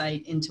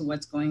insight into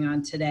what's going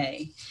on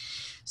today.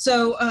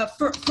 So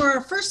for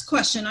our first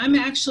question, I'm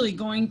actually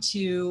going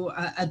to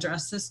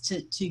address this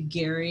to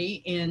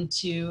Gary and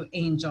to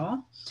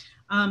Angel.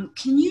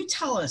 Can you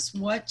tell us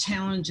what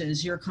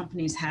challenges your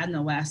company's had in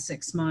the last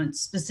 6 months,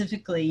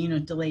 specifically,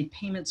 delayed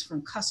payments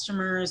from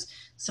customers,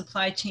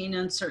 supply chain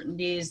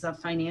uncertainties, the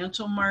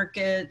financial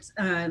markets,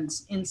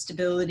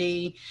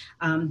 instability,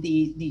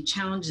 the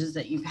challenges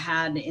that you've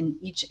had in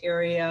each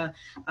area,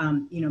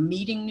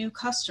 meeting new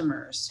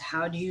customers.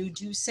 How do you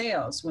do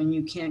sales when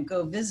you can't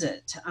go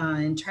visit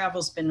and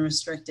travel's been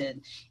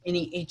restricted?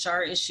 Any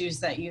HR issues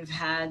that you've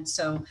had?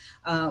 So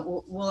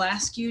we'll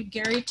ask you,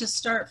 Gary, to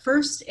start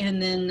first, and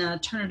then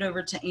turn it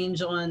over to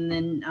Angel, and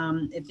then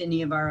if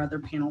any of our other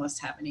panelists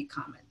have any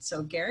comments.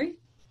 So Gary?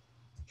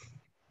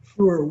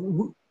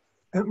 Sure.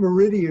 At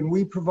Meridian,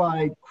 we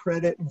provide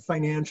credit and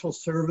financial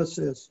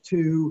services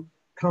to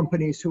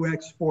companies who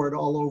export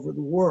all over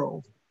the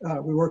world.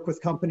 We work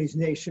with companies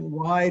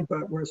nationwide,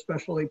 but we're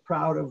especially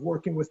proud of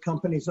working with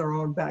companies in our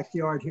own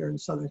backyard here in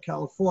Southern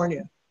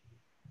California.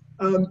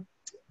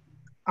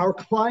 Our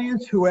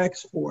clients who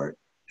export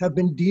have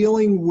been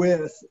dealing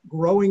with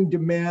growing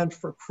demand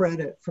for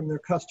credit from their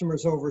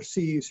customers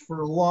overseas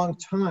for a long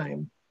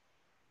time,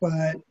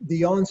 but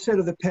the onset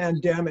of the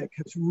pandemic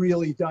has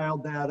really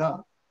dialed that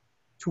up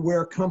to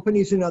where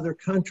companies in other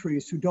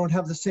countries who don't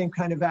have the same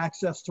kind of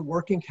access to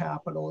working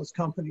capital as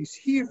companies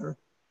here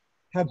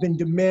have been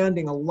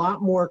demanding a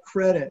lot more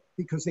credit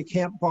because they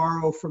can't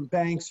borrow from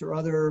banks or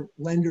other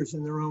lenders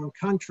in their own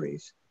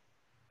countries.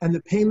 And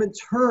the payment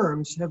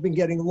terms have been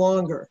getting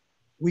longer.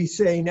 We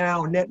say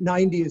now net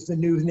 90 is the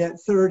new net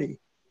 30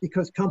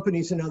 because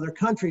companies in other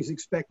countries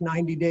expect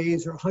 90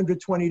 days or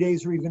 120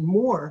 days or even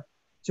more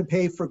to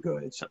pay for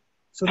goods.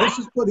 So this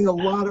is putting a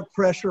lot of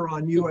pressure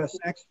on US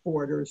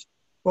exporters,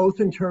 both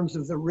in terms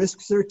of the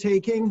risks they're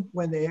taking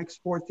when they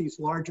export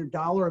these larger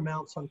dollar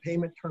amounts on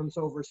payment terms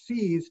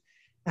overseas,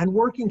 and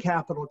working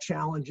capital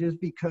challenges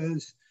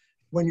because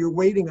when you're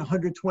waiting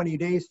 120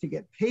 days to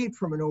get paid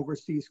from an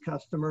overseas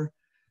customer,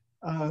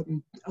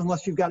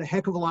 unless you've got a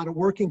heck of a lot of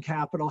working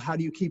capital, how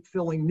do you keep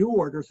filling new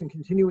orders and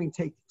continuing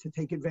to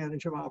take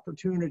advantage of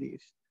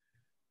opportunities?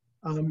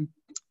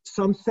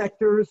 Some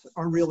sectors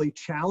are really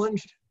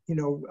challenged,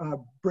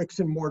 bricks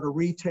and mortar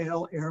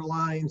retail,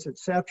 airlines,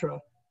 etc.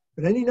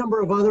 But any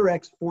number of other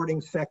exporting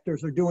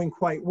sectors are doing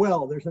quite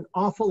well. There's an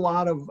awful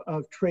lot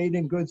of trade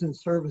in goods and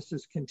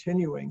services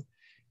continuing.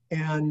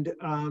 And,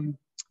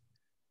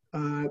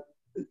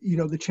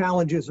 the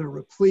challenges are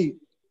replete.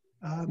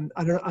 I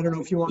don't know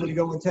if you want me to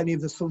go into any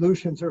of the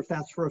solutions or if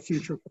that's for a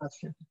future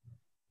question.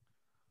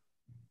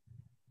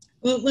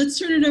 Well, let's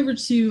turn it over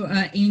to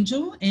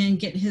Angel and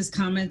get his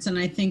comments, and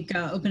I think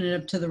open it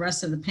up to the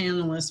rest of the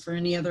panelists for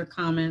any other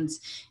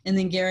comments. And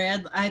then Gary,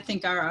 I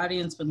think our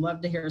audience would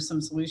love to hear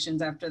some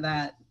solutions after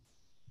that.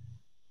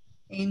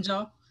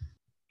 Angel?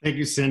 Thank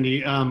you,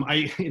 Cindy.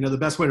 The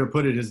best way to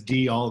put it is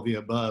D, all of the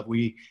above.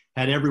 We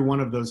had every one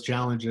of those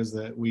challenges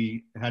that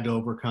we had to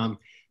overcome.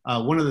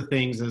 One of the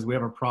things is we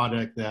have a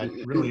product that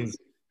really is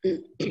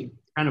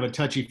kind of a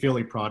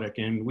touchy-feely product,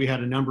 and we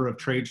had a number of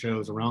trade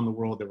shows around the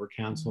world that were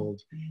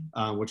canceled,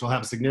 which will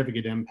have a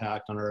significant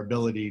impact on our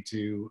ability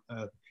to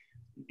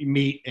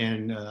meet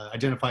and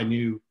identify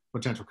new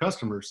potential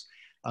customers.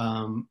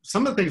 Some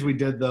of the things we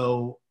did,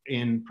 though,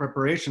 in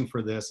preparation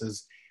for this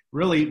is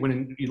really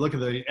when you look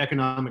at the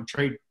economic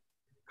trade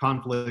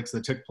conflicts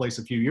that took place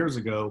a few years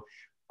ago,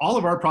 all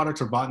of our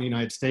products are bought in the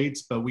United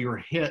States, but we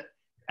were hit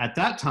at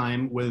that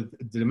time with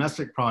the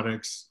domestic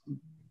products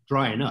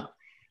drying up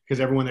because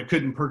everyone that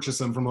couldn't purchase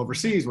them from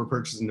overseas were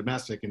purchasing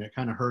domestic, and it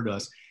kind of hurt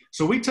us.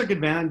 So we took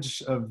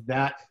advantage of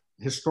that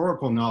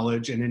historical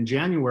knowledge, and in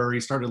January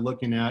started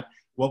looking at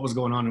what was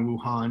going on in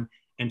Wuhan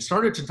and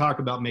started to talk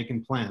about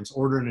making plans,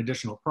 ordering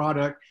additional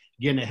product,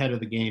 getting ahead of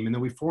the game. And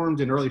then we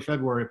formed in early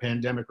February a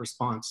pandemic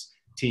response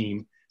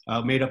team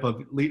made up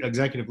of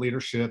executive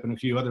leadership and a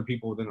few other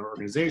people within our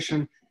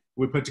organization.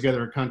 We put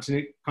together a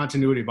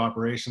continuity of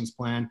operations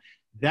plan.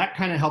 That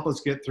kind of helped us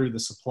get through the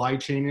supply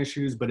chain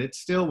issues, but it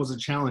still was a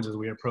challenge as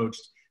we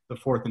approached the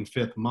 4th and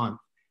 5th month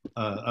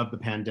of the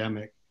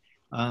pandemic.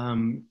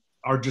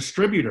 Our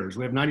distributors,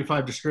 we have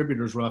 95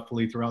 distributors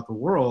roughly throughout the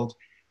world,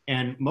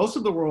 and most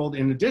of the world,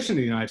 in addition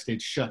to the United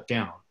States, shut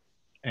down.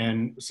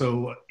 And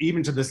so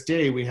even to this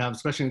day, we have,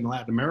 especially in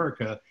Latin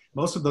America,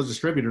 most of those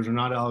distributors are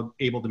not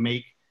able to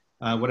make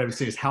what I would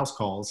say is house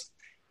calls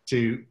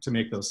to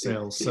make those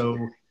sales. So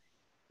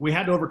we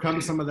had to overcome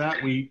some of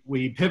that.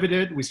 We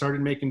pivoted, we started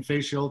making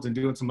face shields and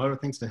doing some other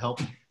things to help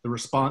the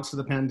response to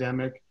the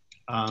pandemic.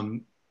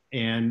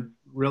 And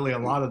really a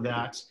lot of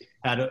that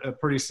had a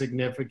pretty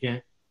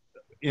significant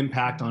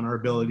impact on our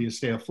ability to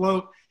stay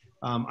afloat.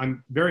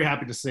 I'm very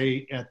happy to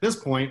say at this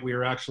point, we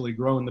are actually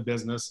growing the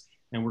business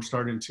and we're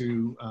starting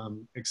to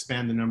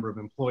expand the number of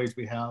employees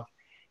we have.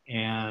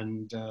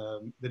 And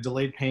the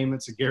delayed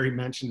payments that Gary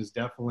mentioned has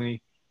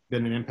definitely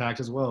been an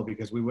impact as well,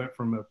 because we went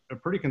from a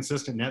pretty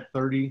consistent net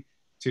 30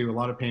 to a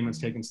lot of payments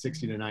taking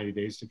 60 to 90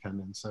 days to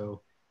come in.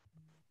 So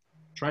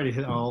try to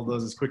hit all of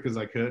those as quick as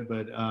I could,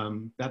 but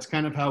that's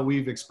kind of how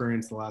we've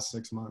experienced the last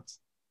 6 months.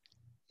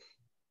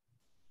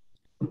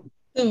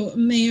 So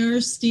Mayor,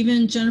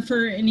 Stephen,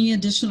 Jennifer, any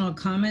additional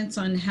comments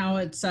on how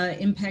it's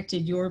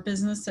impacted your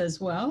business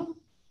as well?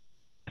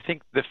 I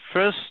think the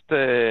first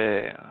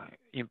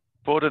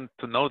important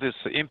to notice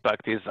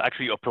impact is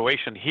actually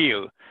operation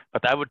here,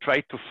 but I would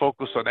try to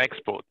focus on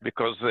export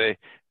because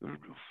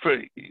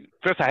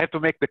first I have to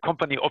make the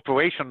company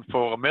operation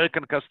for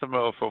American customer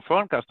or for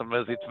foreign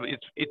customers.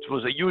 It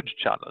was a huge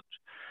challenge,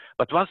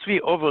 but once we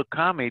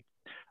overcome it,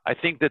 I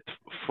think that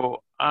for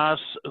us,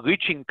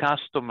 reaching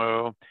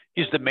customer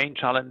is the main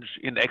challenge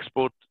in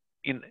export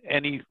in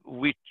any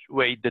which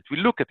way that we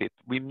look at it.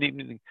 We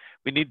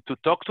need to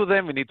talk to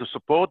them, we need to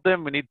support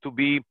them, we need to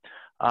be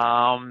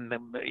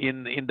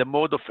in the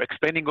mode of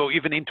explaining or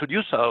even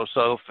introduce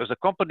ourselves as a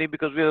company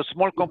because we are a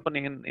small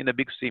company in a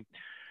big city.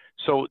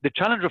 So the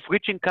challenge of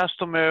reaching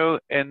customer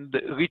and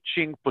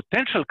reaching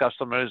potential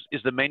customers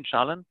is the main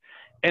challenge.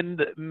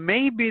 And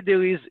maybe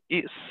there is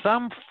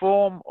some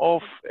form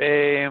of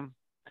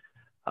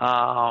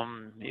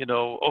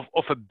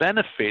of a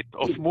benefit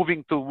of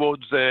moving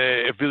towards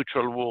a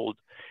virtual world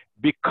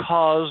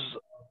because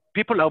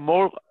people are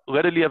more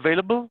readily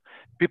available,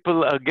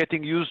 people are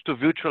getting used to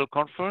virtual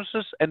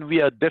conferences, and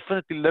we are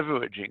definitely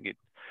leveraging it.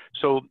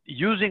 So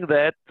using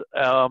that,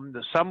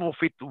 some of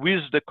it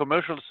with the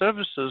commercial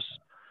services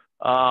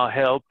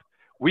help,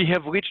 we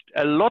have reached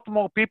a lot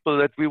more people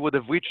that we would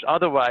have reached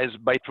otherwise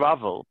by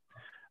travel.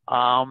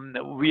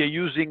 We are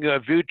using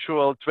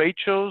virtual trade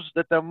shows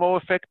that are more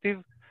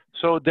effective.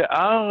 So there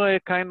are a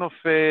kind of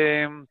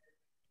a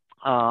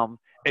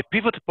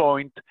pivot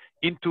point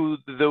into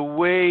the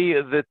way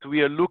that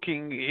we are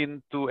looking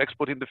into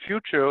export in the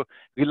future,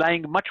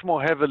 relying much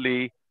more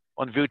heavily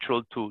on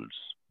virtual tools.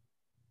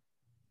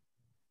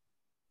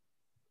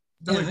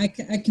 Yeah,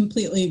 I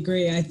completely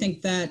agree. I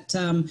think that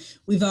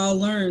we've all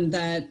learned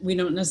that we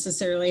don't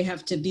necessarily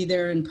have to be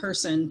there in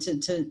person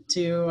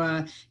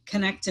to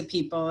connect to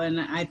people.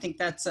 And I think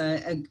that's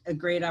a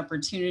great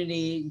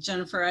opportunity.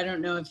 Jennifer, I don't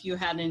know if you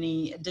had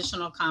any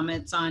additional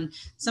comments on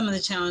some of the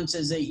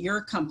challenges that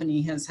your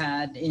company has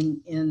had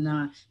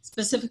in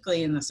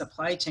specifically in the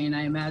supply chain.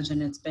 I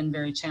imagine it's been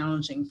very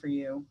challenging for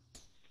you.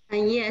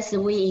 Yes,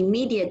 we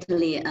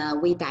immediately,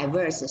 we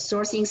diverse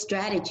sourcing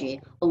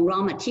strategy on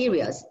raw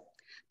materials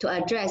to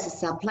address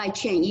supply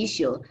chain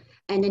issue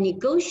and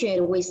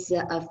negotiate with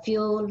a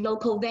few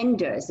local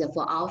vendors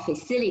for our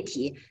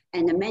facility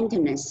and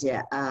maintenance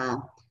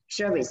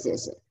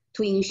services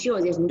to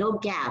ensure there's no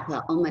gap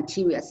on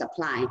material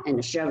supply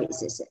and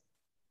services.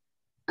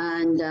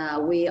 And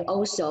we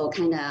also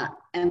kind of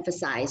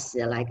emphasize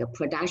like a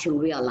production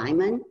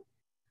realignment.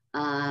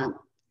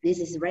 This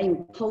is very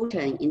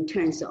important in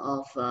terms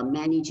of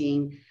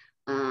managing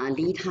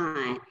lead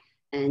time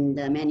and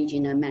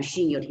managing the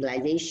machine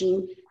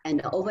utilization and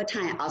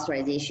overtime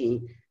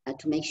authorization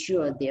to make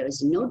sure there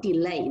is no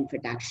delay in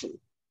production.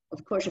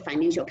 Of course,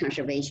 financial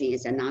conservation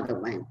is another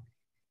one.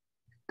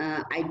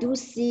 I do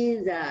see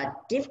the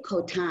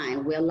difficult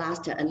time will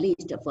last at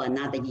least for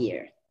another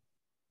year.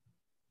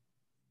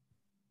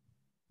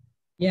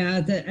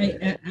 Yeah,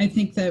 I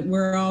think that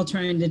we're all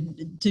trying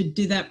to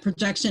do that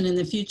projection in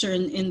the future.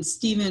 And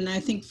Stephen, I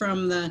think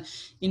from the,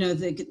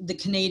 the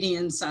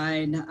Canadian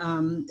side,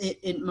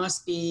 it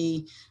must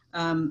be,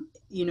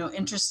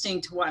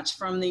 interesting to watch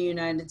from the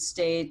United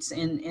States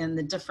and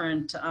the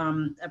different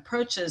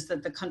approaches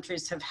that the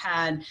countries have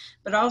had,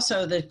 but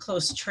also the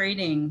close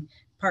trading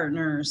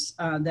partners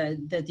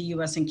that the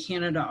U.S. and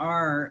Canada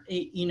are.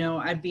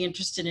 I'd be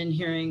interested in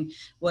hearing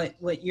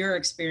what your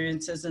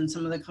experiences and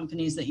some of the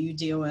companies that you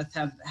deal with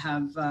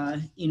have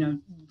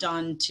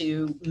done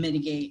to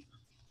mitigate.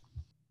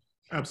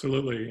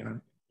 Absolutely.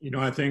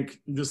 I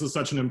think this is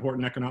such an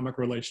important economic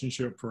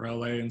relationship for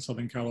LA and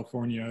Southern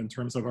California in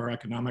terms of our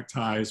economic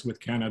ties with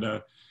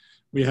Canada.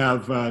 We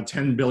have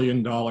 $10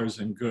 billion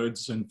in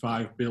goods and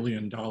 $5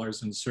 billion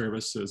in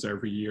services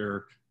every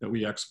year that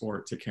we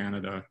export to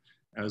Canada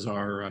as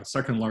our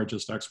second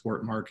largest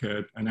export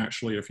market. And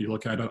actually, if you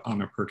look at it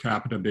on a per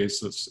capita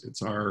basis,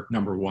 it's our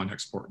 #1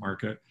 export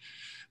market.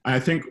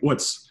 I think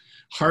what's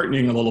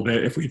heartening a little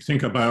bit, if we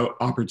think about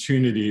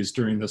opportunities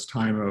during this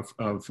time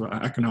of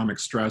economic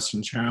stress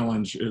and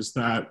challenge, is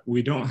that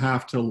we don't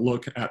have to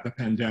look at the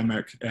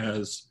pandemic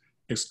as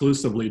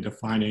exclusively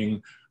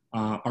defining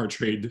our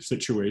trade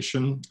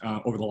situation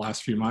over the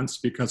last few months,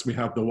 because we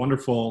have the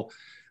wonderful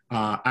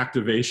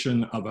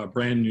activation of a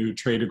brand new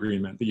trade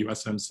agreement, the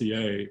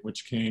USMCA,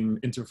 which came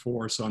into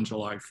force on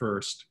July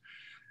 1st.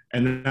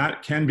 And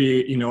that can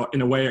be,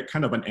 in a way,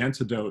 kind of an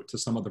antidote to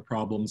some of the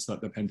problems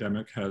that the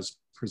pandemic has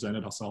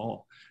presented us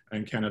all.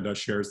 And Canada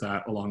shares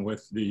that along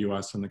with the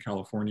US and the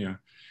California.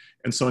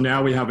 And so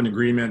now we have an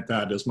agreement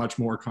that is much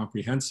more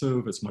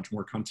comprehensive, it's much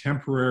more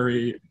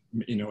contemporary,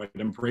 it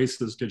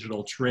embraces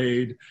digital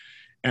trade,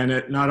 and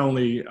it not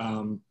only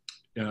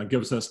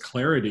gives us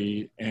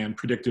clarity and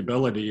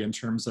predictability in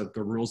terms of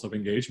the rules of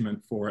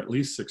engagement for at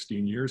least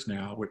 16 years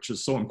now, which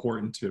is so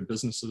important to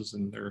businesses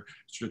and their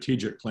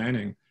strategic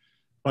planning.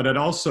 but it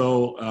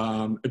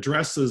also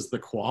addresses the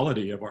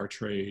quality of our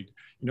trade.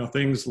 You know,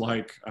 things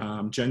like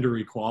gender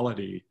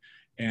equality,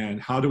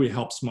 and how do we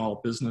help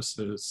small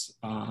businesses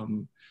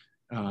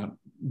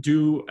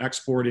do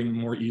exporting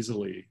more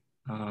easily,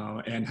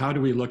 and how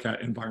do we look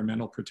at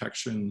environmental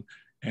protection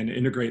and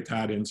integrate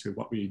that into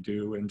what we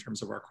do in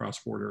terms of our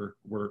cross-border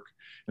work.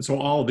 And so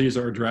all of these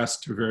are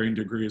addressed to varying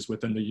degrees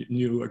within the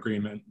new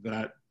agreement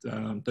that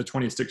the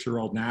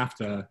 26-year-old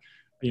NAFTA,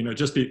 you know,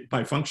 just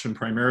by function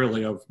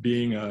primarily of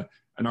being an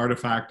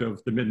artifact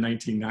of the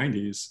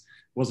mid-1990s,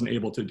 wasn't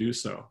able to do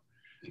so.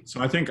 So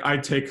I think I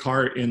take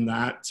heart in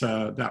that,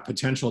 that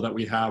potential that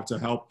we have to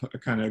help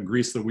kind of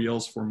grease the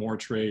wheels for more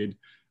trade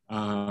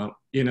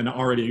in an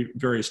already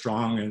very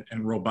strong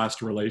and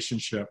robust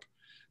relationship,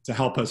 to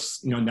help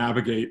us, you know,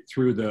 navigate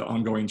through the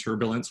ongoing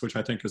turbulence, which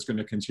I think is going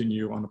to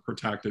continue on a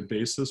protracted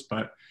basis.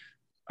 But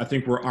I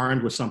think we're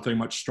armed with something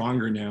much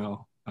stronger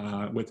now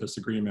with this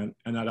agreement,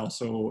 and that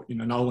also, you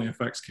know, not only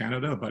affects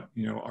Canada, but,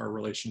 you know, our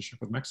relationship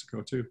with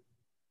Mexico too.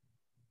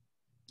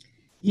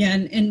 Yeah,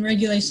 and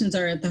regulations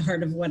are at the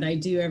heart of what I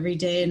do every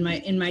day in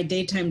my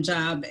daytime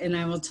job. And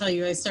I will tell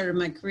you, I started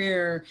my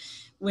career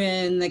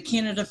when the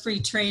Canada Free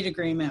Trade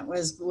Agreement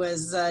was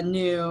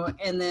new,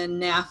 and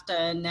then NAFTA,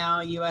 and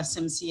now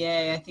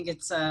USMCA. I think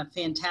it's a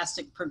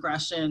fantastic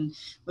progression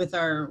with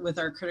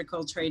our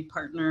critical trade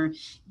partner.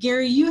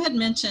 Gary, you had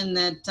mentioned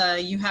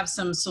that you have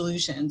some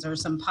solutions or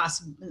some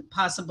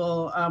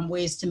possible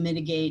ways to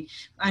mitigate.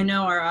 I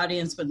know our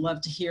audience would love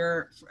to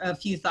hear a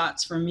few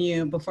thoughts from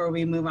you before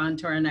we move on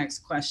to our next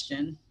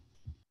question.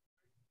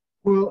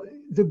 Well,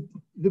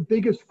 the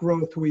biggest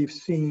growth we've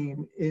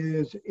seen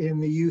is in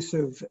the use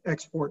of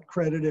export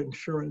credit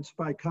insurance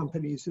by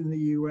companies in the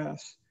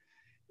US.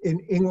 In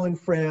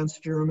England, France,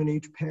 Germany,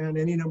 Japan,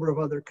 any number of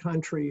other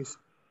countries,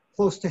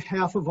 close to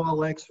half of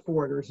all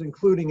exporters,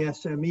 including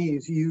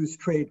SMEs, use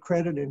trade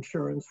credit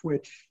insurance,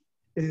 which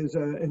is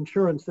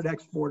insurance that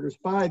exporters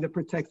buy that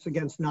protects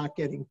against not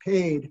getting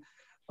paid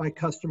by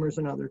customers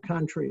in other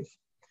countries.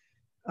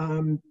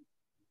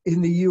 In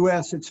the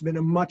US, it's been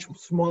a much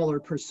smaller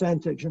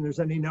percentage, and there's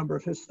any number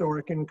of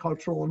historic and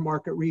cultural and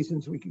market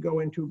reasons we could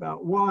go into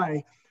about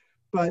why.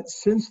 But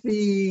since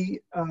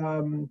the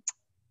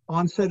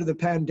onset of the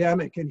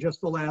pandemic in just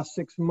the last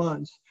 6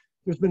 months,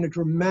 there's been a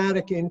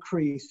dramatic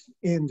increase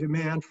in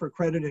demand for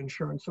credit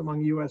insurance among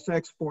US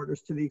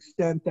exporters, to the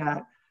extent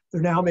that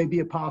there now may be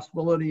a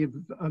possibility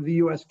of the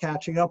US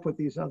catching up with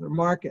these other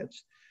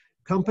markets.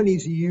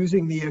 Companies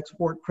using the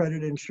export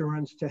credit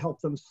insurance to help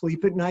them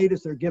sleep at night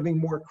as they're giving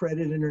more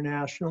credit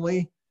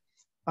internationally.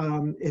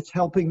 It's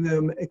helping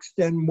them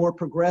extend more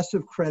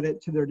progressive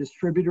credit to their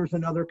distributors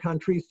in other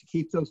countries to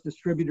keep those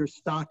distributors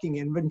stocking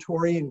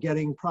inventory and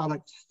getting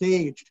products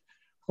staged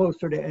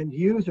closer to end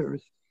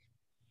users.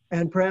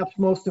 And perhaps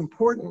most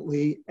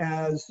importantly,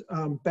 as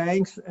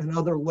banks and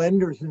other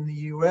lenders in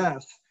the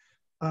US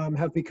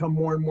have become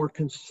more and more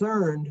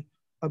concerned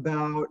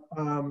about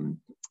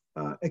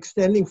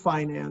extending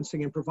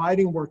financing and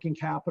providing working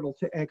capital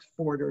to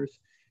exporters,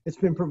 it's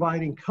been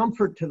providing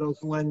comfort to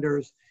those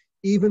lenders,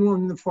 even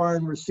when the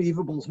foreign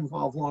receivables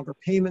involve longer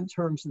payment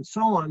terms and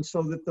so on,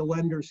 so that the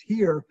lenders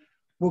here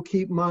will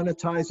keep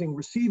monetizing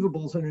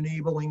receivables and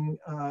enabling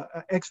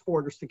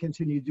exporters to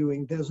continue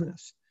doing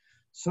business.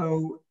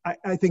 So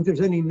I think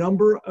there's any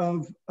number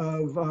of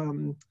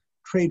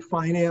trade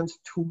finance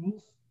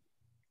tools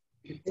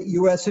that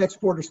US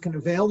exporters can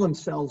avail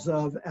themselves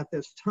of at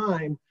this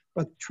time,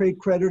 but trade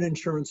credit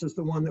insurance is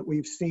the one that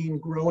we've seen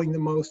growing the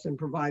most and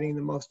providing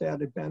the most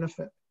added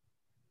benefit.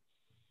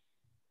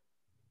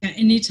 Yeah,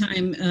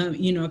 anytime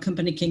you know, a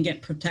company can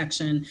get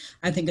protection,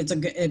 I think it's a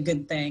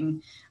good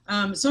thing.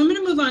 So I'm going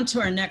to move on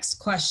to our next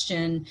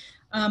question,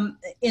 and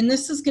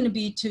this is going to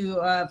be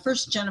to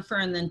first Jennifer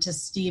and then to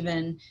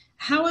Stephen.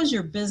 How has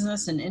your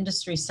business and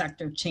industry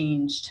sector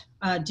changed?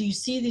 Do you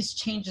see these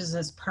changes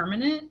as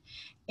permanent?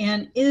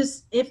 And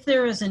if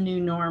there is a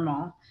new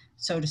normal,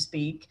 so to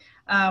speak,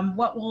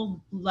 what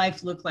will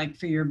life look like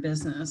for your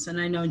business? And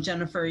I know,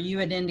 Jennifer, you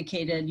had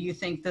indicated you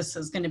think this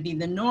is going to be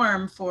the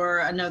norm for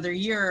another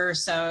year or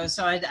so.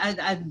 So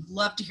I'd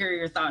love to hear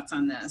your thoughts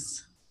on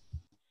this.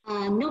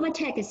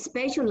 Novatech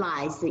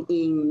specializes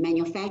in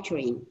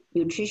manufacturing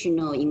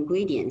nutritional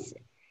ingredients.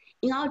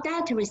 In our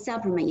dietary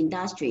supplement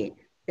industry,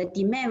 the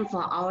demand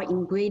for our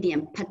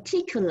ingredient,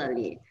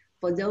 particularly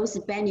for those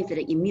benefit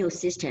the immune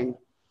system,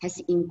 has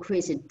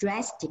increased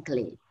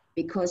drastically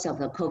because of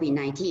the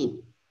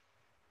COVID-19.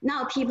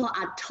 Now people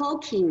are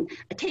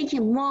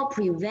taking more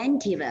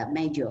preventive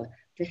measures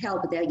to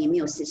help their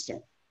immune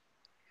system.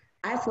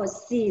 I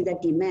foresee the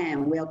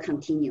demand will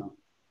continue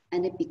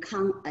and it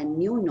become a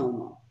new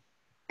normal.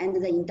 And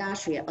the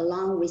industry,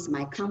 along with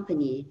my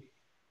company,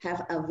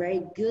 have a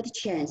very good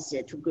chance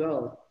to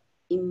grow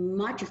in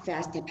much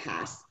faster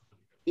path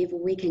if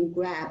we can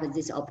grab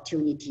this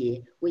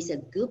opportunity with a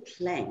good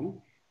plan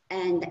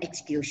and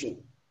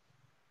execution.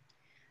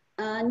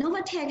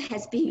 Novatech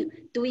has been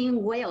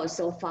doing well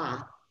so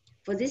far.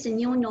 For this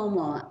new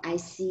normal, I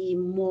see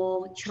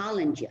more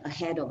challenge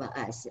ahead of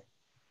us.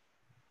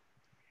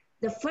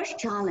 The first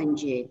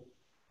challenge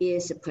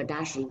is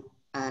production,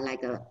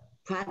 like a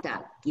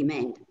product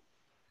demand.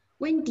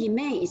 When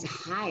demand is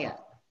higher,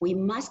 we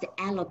must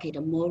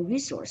allocate more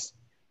resource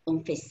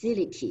on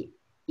facility,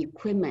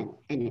 equipment,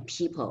 and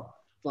people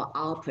for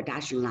our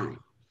production line.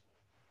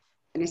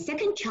 And the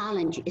second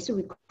challenge is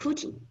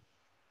recruiting,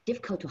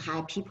 difficult to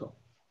hire people.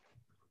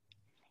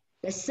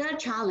 The third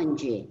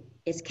challenge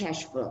is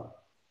cash flow.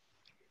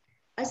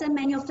 As a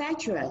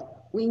manufacturer,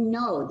 we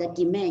know the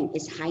demand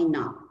is high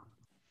now,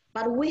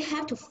 but we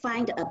have to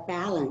find a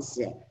balance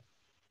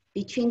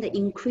between the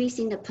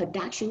increasing the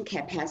production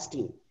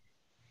capacity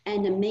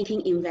and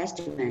making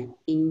investment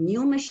in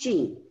new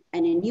machine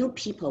and new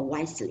people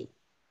wisely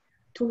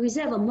to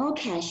reserve more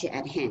cash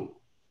at hand.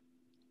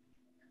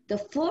 The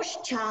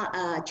fourth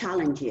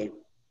challenge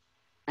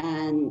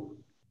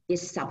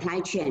is supply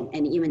chain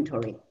and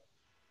inventory.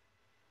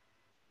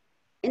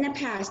 In the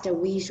past,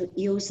 we should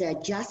use a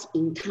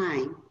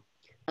just-in-time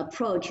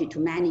approach to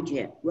manage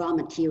raw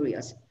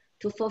materials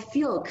to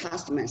fulfill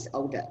customers'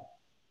 order.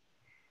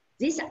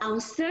 This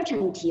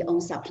uncertainty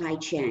on supply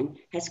chain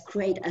has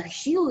created a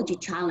huge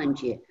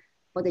challenge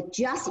for the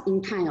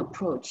just-in-time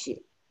approach,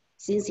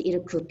 since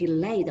it could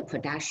delay the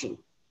production.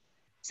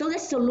 So the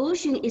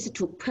solution is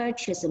to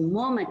purchase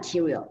more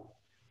material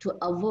to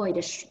avoid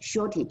a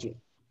shortage.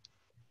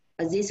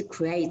 This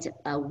creates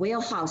a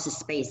warehouse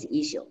space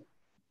issue.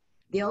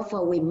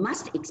 Therefore, we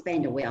must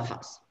expand the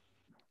warehouse.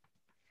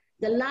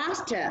 The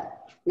last,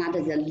 not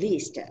the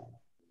least,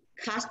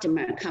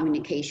 customer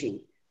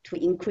communication to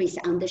increase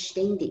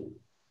understanding.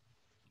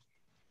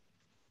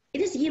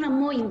 It is even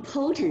more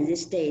important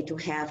this day to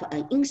have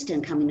an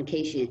instant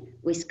communication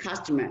with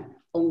customer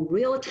on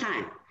real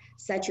time,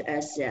 such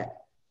as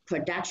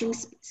production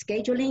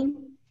scheduling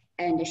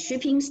and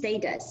shipping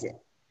status,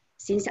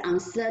 since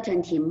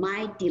uncertainty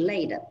might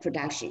delay the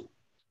production.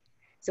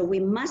 So we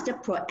must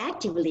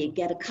proactively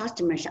get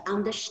customers'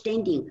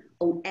 understanding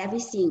on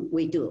everything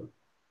we do.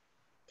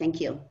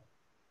 Thank you.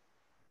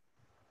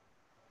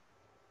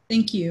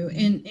 Thank you.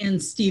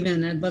 And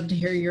Stephen, I'd love to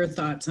hear your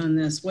thoughts on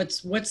this.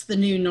 What's the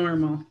new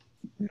normal?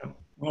 Yeah.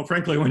 Well,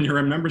 frankly, when you're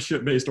a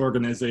membership-based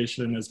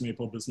organization, as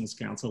Maple Business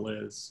Council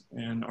is,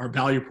 and our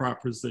value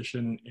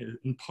proposition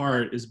in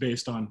part is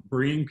based on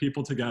bringing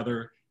people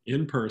together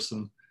in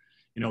person,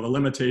 the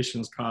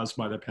limitations caused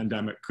by the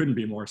pandemic couldn't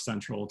be more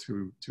central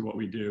to what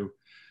we do.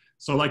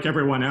 So like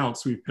everyone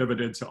else, we've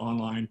pivoted to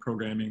online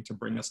programming to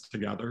bring us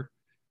together.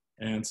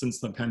 And since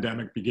the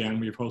pandemic began,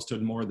 we've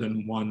hosted more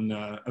than one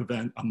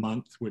event a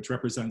month, which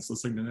represents a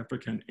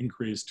significant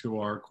increase to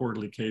our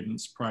quarterly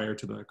cadence prior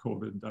to the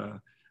COVID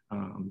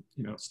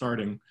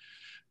starting.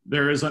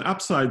 There is an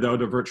upside, though,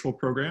 to virtual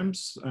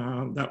programs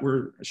that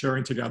we're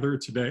sharing together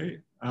today.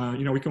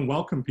 We can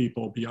welcome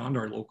people beyond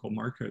our local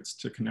markets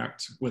to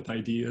connect with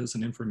ideas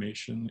and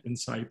information,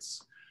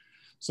 insights.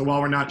 So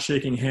while we're not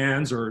shaking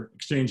hands or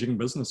exchanging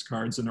business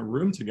cards in a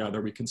room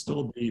together, we can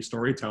still be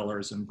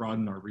storytellers and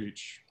broaden our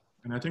reach.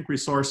 And I think we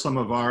source some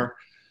of our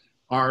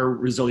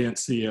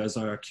resiliency as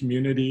a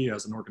community,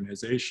 as an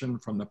organization,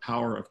 from the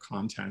power of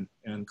content.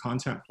 And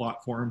content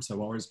platforms have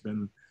always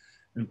been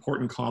an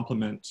important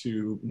complement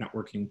to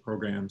networking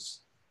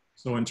programs.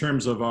 So in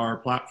terms of our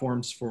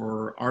platforms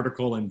for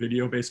article and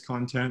video-based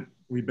content,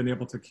 we've been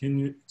able to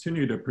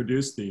continue to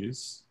produce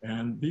these.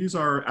 And these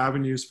are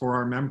avenues for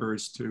our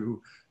members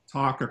to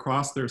talk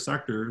across their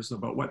sectors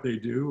about what they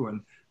do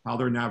and how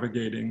they're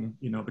navigating,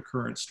 the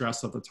current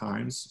stress of the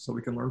times, so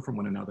we can learn from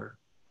one another.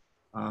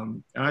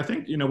 And I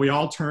think, we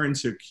all turn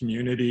to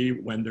community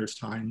when there's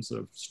times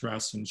of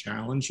stress and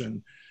challenge.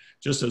 And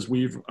just as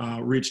we've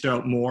reached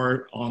out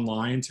more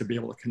online to be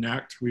able to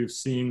connect, we've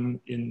seen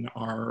in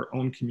our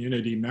own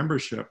community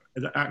membership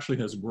that actually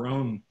has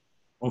grown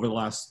over the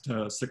last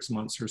 6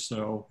 months or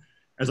so,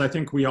 as I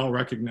think we all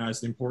recognize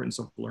the importance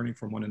of learning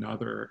from one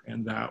another,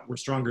 and that we're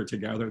stronger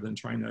together than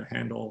trying to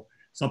handle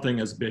something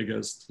as big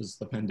as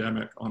the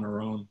pandemic on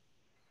our own.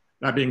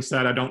 That being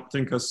said, I don't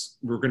think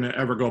we're going to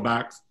ever go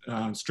back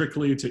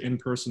strictly to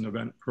in-person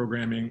event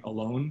programming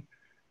alone.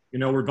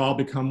 We've all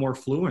become more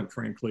fluent,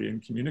 frankly,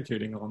 in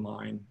communicating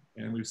online,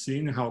 and we've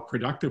seen how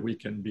productive we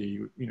can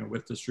be,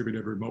 with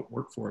distributed remote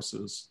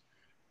workforces.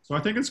 So I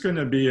think it's going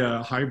to be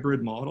a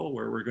hybrid model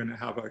where we're going to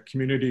have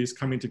communities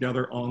coming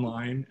together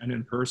online and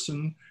in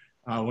person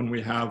when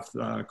we have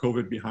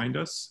COVID behind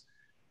us.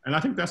 And I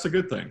think that's a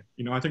good thing.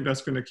 I think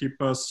that's going to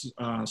keep us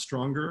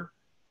stronger,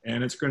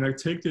 and it's going to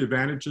take the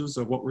advantages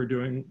of what we're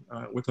doing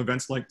with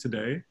events like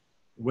today,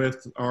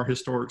 with our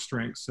historic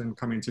strengths and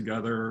coming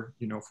together,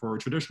 for a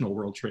traditional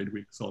World Trade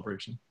Week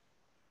celebration.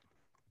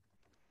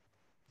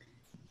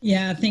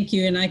 Yeah, thank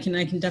you. And I can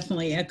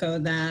definitely echo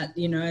that,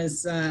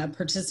 as a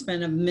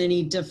participant of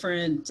many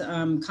different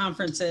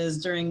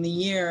conferences during the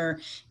year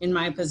in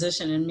my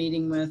position and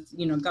meeting with,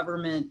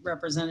 government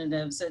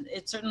representatives,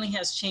 it certainly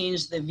has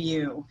changed the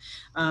view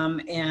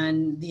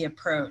and the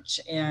approach.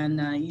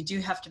 And you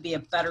do have to be a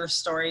better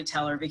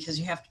storyteller, because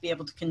you have to be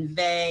able to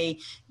convey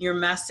your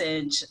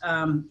message,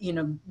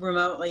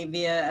 remotely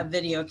via a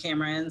video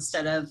camera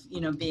instead of,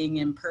 being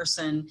in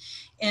person.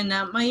 And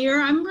I'm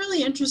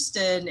really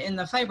interested in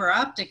the fiber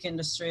optic optic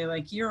industry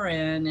like you're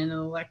in and an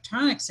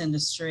electronics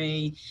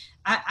industry,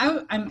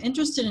 I'm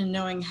interested in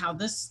knowing how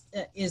this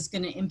is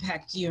going to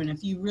impact you, and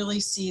if you really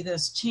see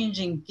this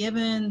changing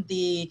given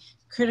the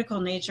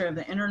critical nature of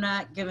the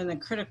internet, given the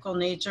critical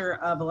nature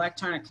of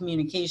electronic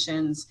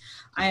communications.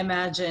 I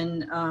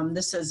imagine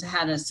this has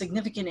had a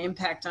significant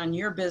impact on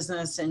your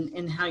business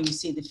and how you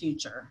see the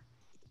future.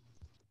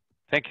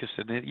 Thank you,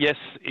 Cindy. Yes,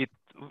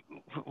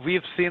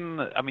 we've seen,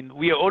 I mean,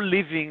 we are all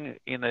living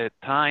in a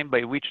time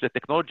by which the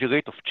technology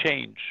rate of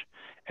change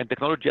and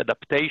technology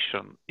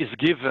adaptation is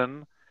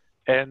given,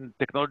 and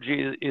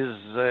technology is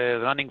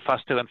running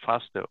faster and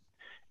faster.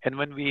 And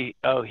when we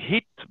are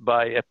hit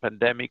by a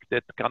pandemic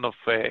that kind of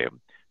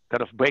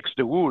breaks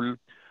the rule,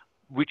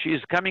 which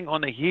is coming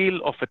on the heel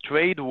of a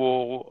trade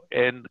war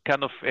and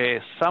kind of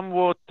a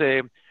somewhat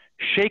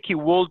shaky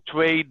world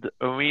trade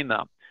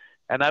arena.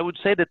 And I would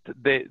say that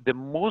the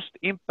most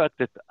impact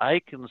that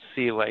I can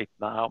see right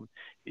now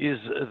is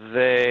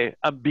the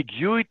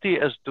ambiguity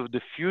as to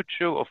the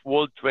future of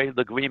world trade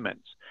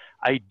agreements.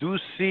 I do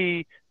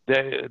see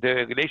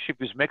the relationship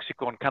with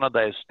Mexico and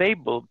Canada is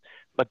stable,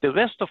 but the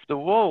rest of the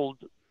world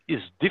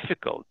is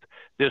difficult.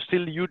 There's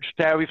still huge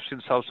tariffs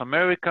in South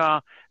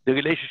America. The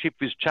relationship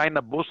with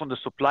China, both on the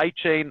supply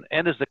chain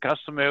and as the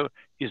customer,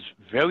 is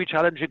very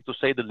challenging to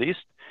say the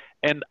least.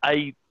 And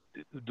I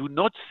do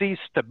not see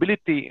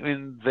stability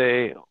in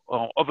the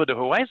over the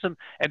horizon,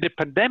 and the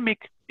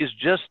pandemic is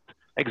just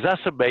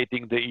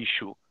exacerbating the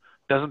issue,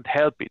 doesn't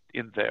help it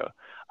in there.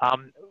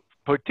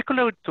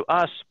 Particular to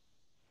us,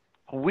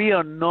 we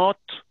are not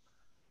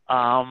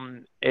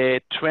a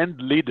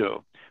trend leader.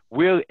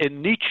 We're a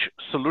niche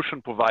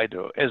solution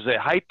provider. As a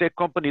high-tech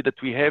company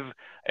that we have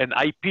an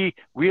IP,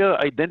 we are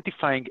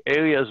identifying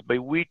areas by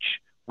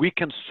which we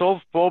can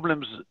solve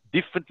problems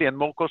differently and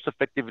more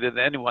cost-effectively than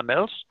anyone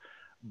else,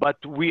 but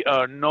we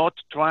are not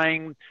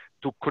trying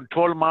to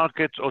control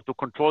markets or to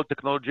control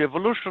technology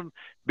evolution,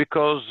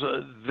 because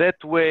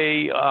that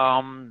way,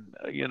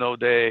 you know,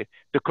 the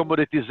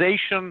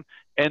commoditization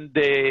and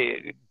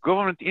the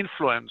government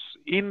influence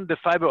in the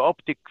fiber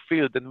optic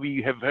field, and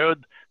we have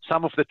heard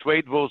some of the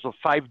trade wars of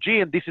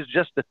 5G, and this is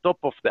just the top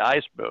of the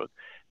iceberg.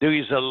 There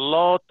is a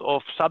lot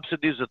of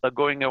subsidies that are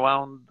going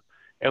around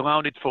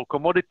it for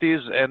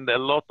commodities, and a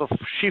lot of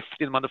shift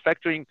in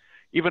manufacturing.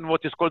 Even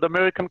what is called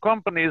American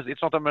companies,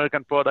 it's not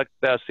American product,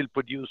 they are still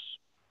produced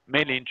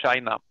mainly in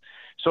China.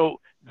 So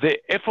the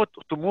effort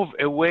to move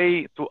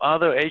away to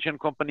other Asian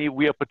companies,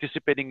 we are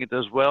participating in it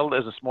as well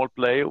as a small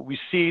player. We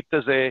see it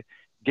as a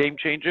game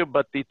changer,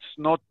 but it's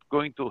not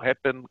going to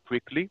happen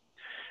quickly.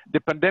 The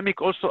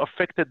pandemic also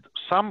affected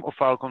some of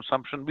our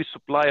consumption. We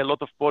supply a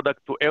lot of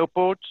product to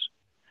airports,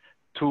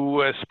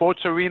 to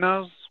sports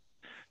arenas,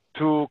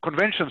 to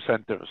convention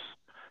centers.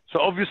 So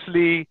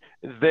obviously,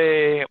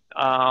 the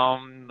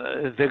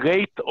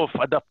rate of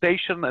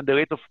adaptation and the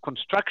rate of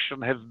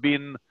construction have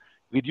been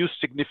reduced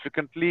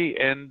significantly,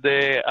 and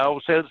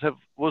our sales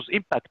was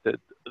impacted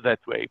that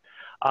way.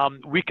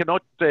 We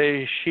cannot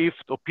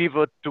shift or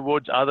pivot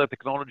towards other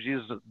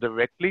technologies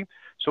directly,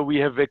 so we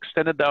have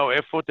extended our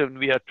effort, and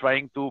we are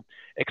trying to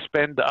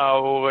expand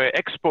our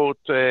export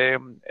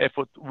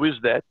effort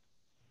with that.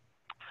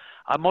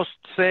 I must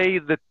say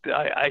that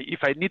if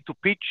I need to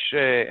pitch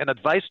an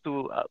advice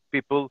to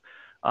people,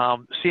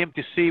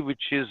 CMTC,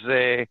 which is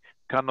a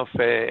kind of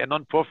a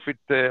non-profit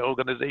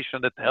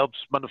organization that helps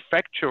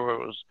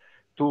manufacturers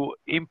to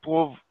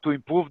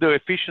improve their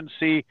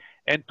efficiency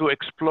and to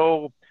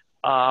explore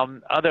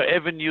other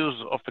avenues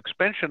of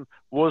expansion,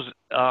 was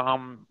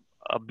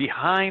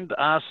behind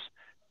us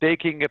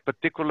taking a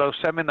particular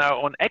seminar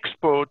on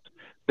export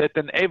that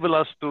enabled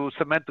us to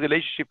cement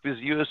relationship with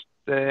U.S.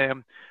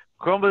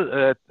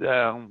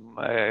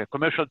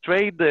 commercial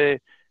trade,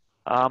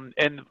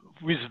 and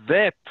with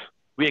that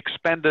we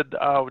expanded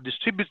our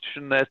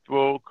distribution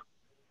network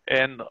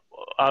and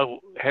are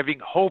having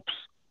hopes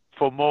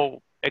for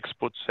more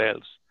export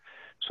sales.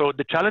 So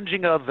the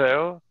challenges are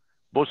there,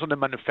 both on the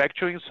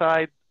manufacturing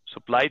side,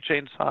 supply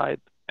chain side,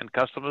 and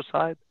customer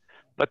side,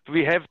 but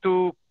we have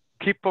to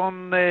keep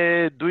on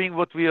doing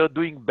what we are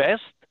doing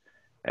best,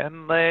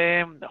 and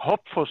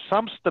hope for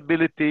some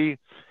stability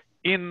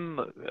in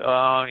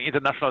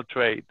international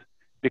trade,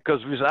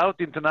 because without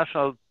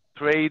international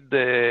trade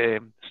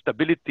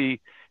stability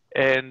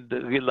and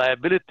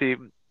reliability,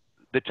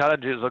 the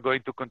challenges are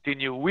going to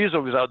continue with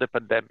or without the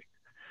pandemic.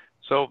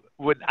 So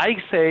when I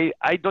say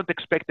I don't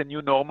expect a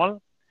new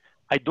normal,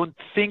 I don't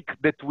think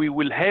that we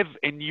will have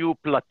a new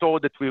plateau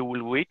that we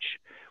will reach.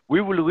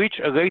 We will reach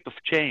a rate of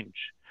change.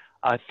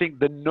 I think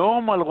the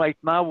normal right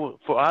now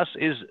for us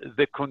is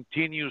the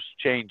continuous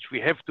change. We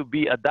have to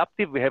be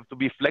adaptive, we have to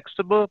be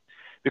flexible,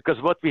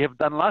 because what we have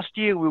done last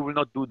year, we will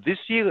not do this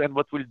year, and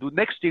what we'll do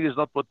next year is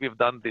not what we've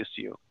done this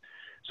year.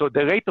 So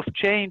the rate of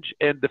change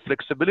and the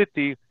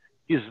flexibility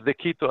is the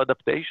key to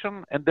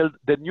adaptation, and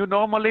the new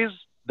normal is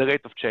the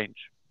rate of change.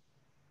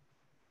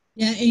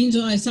 Yeah,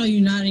 Angel, I saw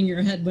you nodding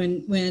your head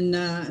when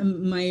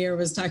Mayer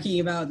was talking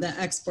about the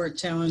export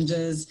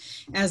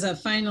challenges. As a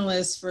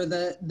finalist for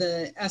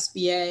the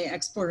SBA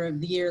Exporter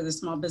of the Year, the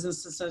Small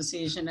Business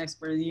Association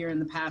Exporter of the Year in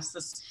the past,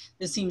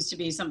 this seems to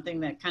be something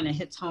that kind of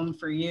hits home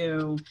for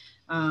you.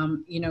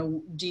 You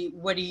know,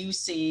 what do you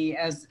see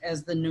as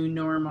the new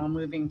normal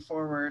moving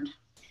forward?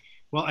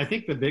 Well, I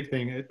think the big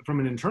thing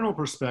from an internal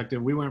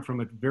perspective, we went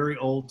from a very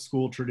old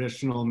school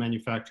traditional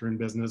manufacturing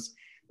business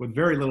with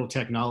very little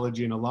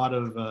technology and a lot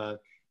of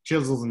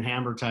chisels and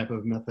hammer type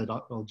of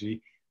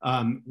methodology.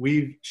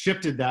 We've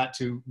shifted that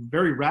to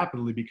very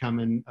rapidly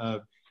becoming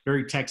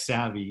very tech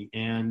savvy,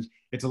 and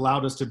it's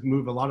allowed us to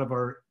move a lot of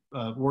our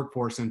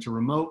workforce into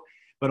remote,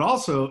 but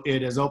also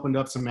it has opened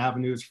up some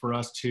avenues for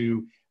us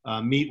to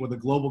meet with a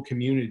global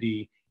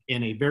community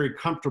in a very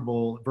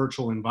comfortable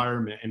virtual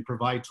environment and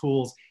provide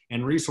tools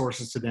and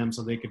resources to them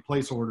so they can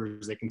place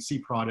orders, they can see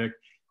product,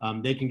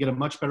 they can get a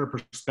much better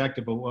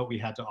perspective of what we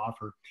had to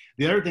offer.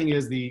 The other thing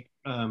is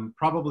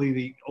probably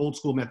the old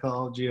school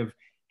methodology of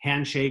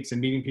handshakes and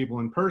meeting people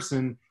in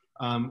person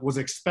was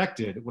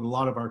expected with a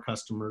lot of our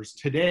customers.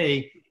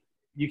 Today,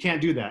 you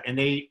can't do that, and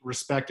they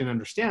respect and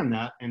understand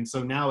that. And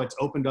so now it's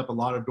opened up a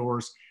lot of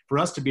doors for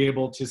us to be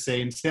able to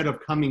say, instead of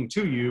coming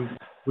to you,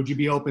 would you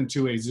be open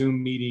to a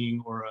Zoom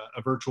meeting or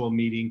a virtual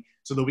meeting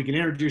so that we can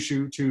introduce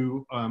you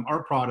to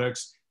our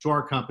products, to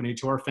our company,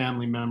 to our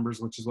family members,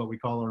 which is what we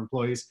call our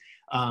employees.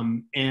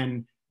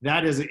 And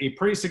that is a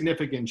pretty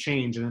significant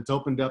change, and it's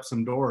opened up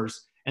some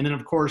doors. And then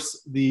of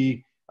course,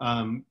 the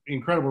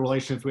incredible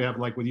relationships we have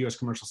like with US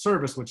Commercial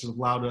Service, which has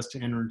allowed us to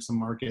enter into some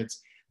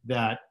markets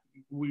that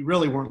we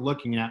really weren't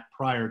looking at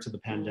prior to the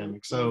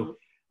pandemic. So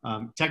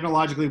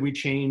technologically, we've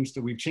changed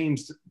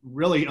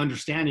really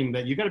understanding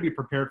that you got to be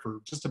prepared for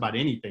just about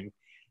anything.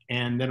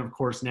 And then of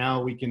course,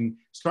 now we can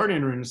start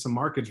entering into some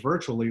markets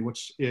virtually,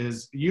 which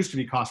used to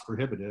be cost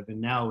prohibitive.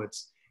 And now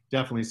it's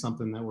definitely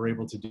something that we're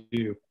able to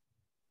do.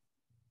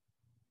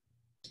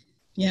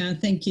 Yeah,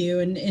 thank you.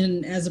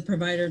 And as a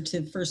provider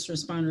to first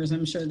responders,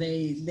 I'm sure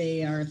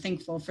they are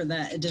thankful for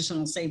that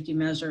additional safety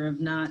measure of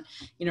not,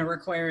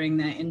 requiring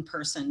that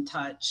in-person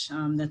touch.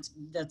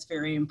 That's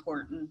very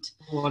important.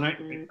 Well,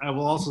 and I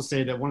will also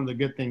say that one of the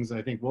good things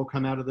I think will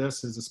come out of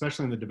this is,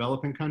 especially in the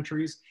developing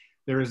countries,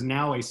 there is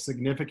now a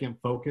significant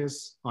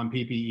focus on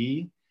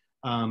PPE,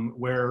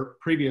 where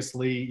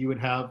previously you would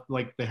have,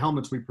 like the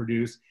helmets we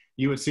produce,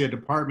 you would see a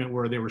department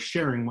where they were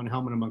sharing one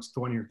helmet amongst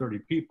 20 or 30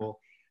 people.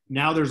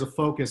 Now there's a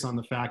focus on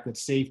the fact that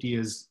safety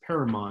is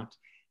paramount.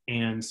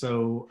 And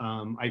so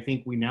I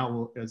think we now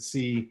will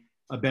see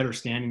a better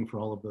standing for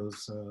all of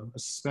those,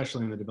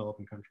 especially in the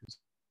developing countries.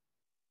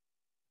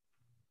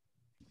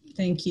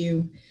 Thank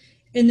you.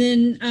 And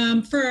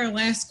then for our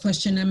last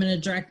question, I'm going to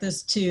direct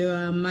this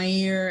to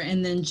Mayer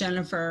and then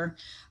Jennifer.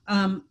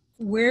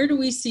 Where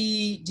do you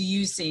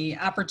see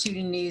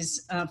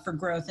opportunities for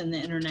growth in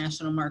the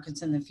international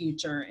markets in the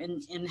future,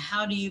 and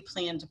how do you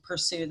plan to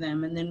pursue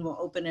them? And then we'll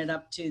open it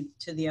up to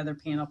the other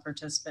panel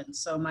participants.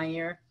 So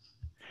Mayer.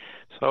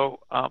 So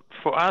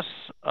for us,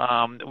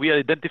 we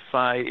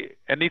identify,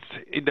 and it's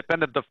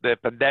independent of the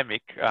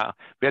pandemic,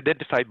 we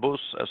identify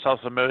both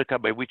South America,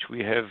 by which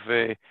we have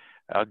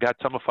got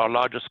some of our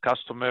largest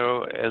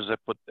customer as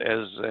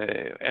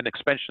an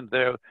expansion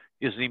there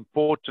is an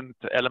important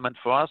element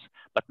for us.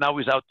 But now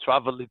without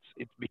travel,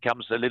 it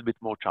becomes a little bit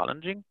more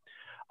challenging.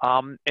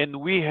 And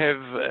we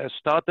have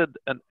started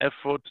an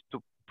effort to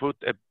put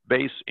a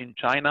base in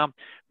China.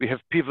 We have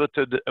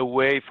pivoted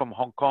away from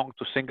Hong Kong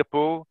to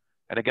Singapore.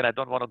 And again, I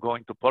don't want to go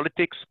into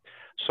politics.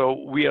 So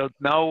we are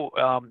now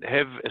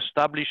have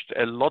established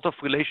a lot of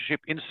relationship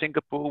in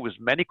Singapore with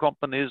many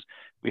companies.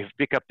 We have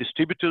picked up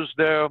distributors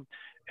there.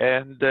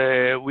 And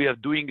we are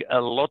doing a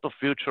lot of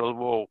virtual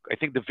work. I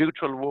think the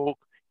virtual work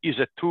is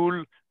a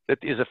tool that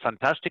is a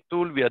fantastic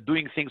tool. We are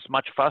doing things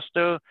much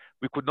faster.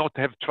 We could not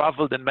have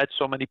traveled and met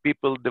so many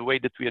people the way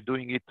that we are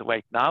doing it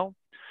right now.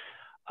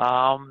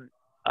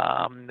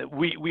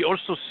 We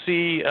also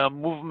see a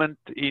movement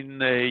in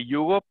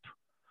Europe.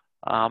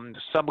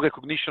 Some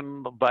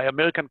recognition by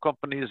American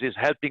companies is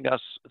helping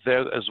us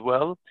there as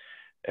well.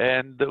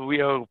 And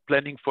we are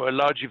planning for a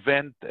large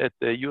event at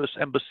the US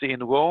Embassy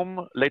in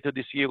Rome later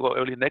this year or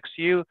early next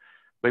year,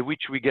 by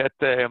which we get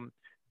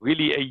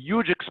really a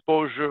huge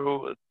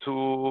exposure to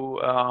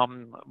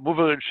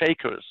mover and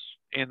shakers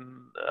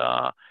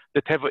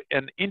that have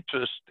an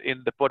interest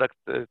in the product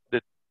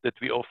that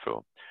we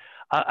offer.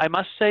 I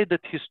must say that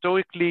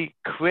historically,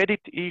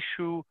 credit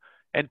issue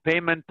and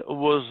payment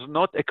was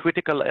not a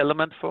critical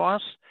element for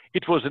us.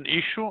 It was an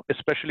issue,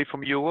 especially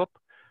from Europe.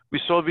 We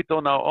solve it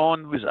on our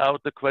own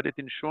without the credit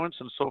insurance,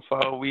 and so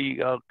far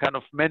we are kind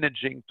of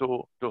managing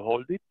to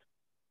hold it.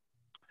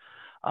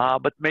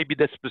 But maybe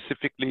that's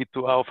specifically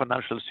to our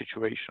financial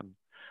situation.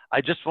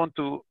 I just want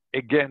to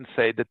again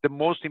say that the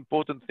most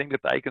important thing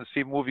that I can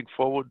see moving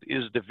forward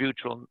is the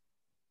virtual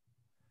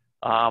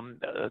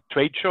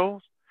trade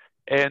shows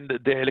and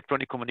the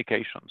electronic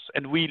communications.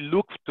 And we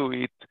look to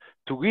it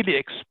to really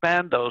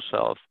expand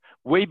ourselves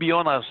way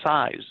beyond our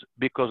size,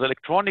 because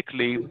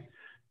electronically,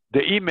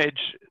 the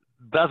image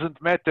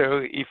doesn't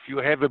matter if you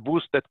have a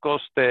booth that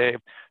costs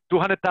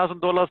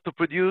 $200,000 to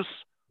produce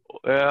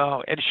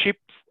and ship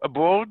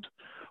abroad,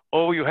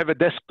 or you have a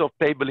desktop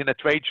table in a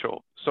trade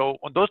show. So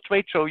on those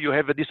trade shows, you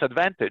have a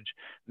disadvantage.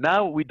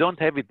 Now we don't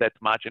have it that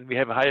much, and we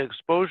have a higher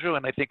exposure,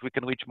 and I think we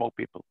can reach more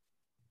people.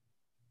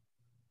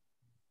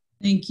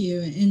 Thank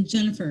you. And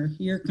Jennifer,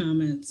 your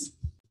comments.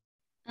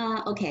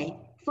 Okay.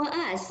 For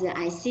us,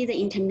 I see the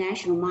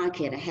international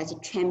market has a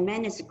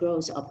tremendous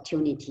growth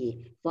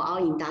opportunity for our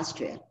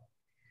industry.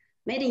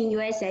 Made in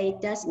USA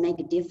does make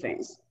a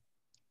difference.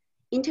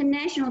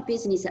 International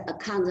business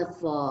accounts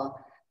for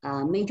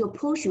a major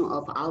portion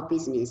of our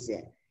business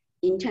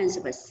in terms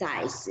of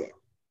size,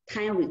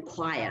 time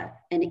required,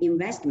 and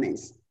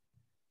investments.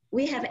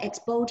 We have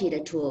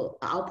exported to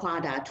our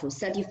product to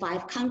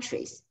 35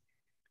 countries.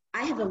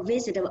 I have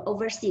visited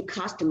overseas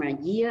customers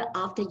year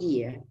after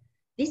year.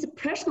 This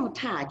personal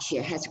touch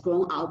has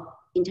grown our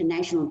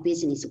international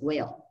business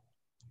well.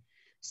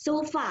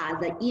 So far,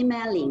 the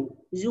emailing,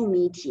 Zoom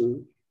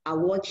meeting are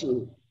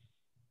working,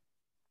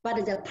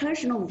 but the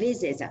personal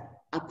visits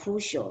are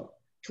crucial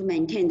to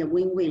maintain the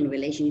win-win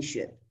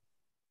relationship.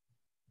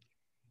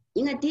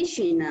 In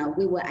addition,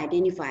 we will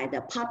identify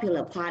the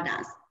popular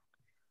products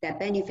that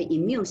benefit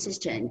immune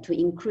system to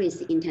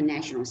increase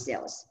international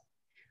sales.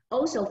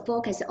 Also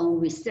focus on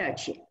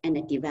research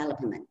and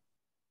development.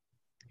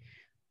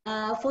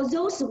 For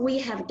those we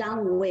have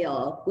done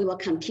well, we will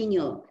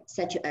continue,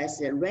 such as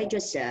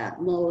register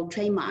more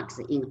trademarks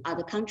in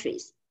other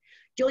countries,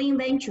 joint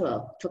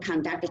venture to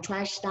conduct a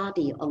trial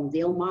study on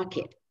their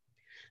market,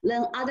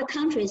 learn other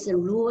countries'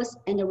 rules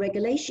and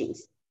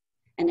regulations,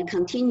 and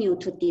continue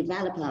to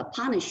develop a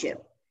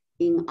partnership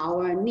in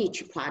our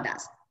niche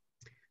products.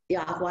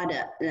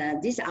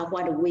 These are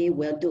what we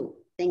will do.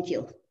 Thank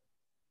you.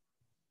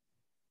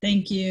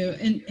 Thank you.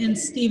 And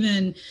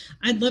Stephen,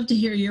 I'd love to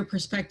hear your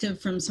perspective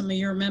from some of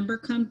your member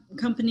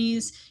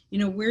companies. You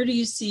know, where do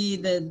you see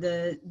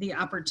the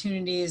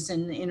opportunities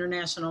in the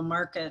international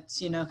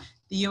markets? You know,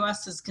 the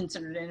US is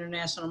considered an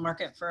international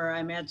market for, I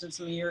imagine,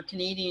 some of your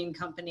Canadian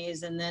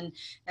companies, and then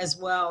as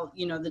well,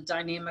 you know, the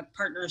dynamic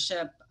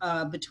partnership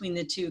between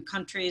the two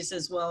countries,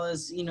 as well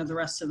as, you know, the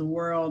rest of the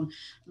world.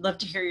 I'd love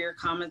to hear your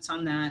comments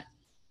on that.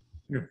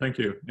 Yeah, thank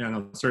you. Yeah,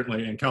 no,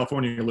 certainly. And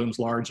California looms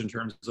large in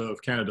terms of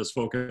Canada's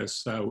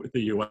focus with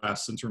the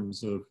US in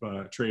terms of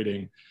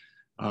trading.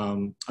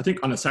 I think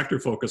on a sector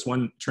focus,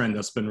 one trend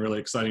that's been really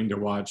exciting to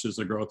watch is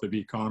the growth of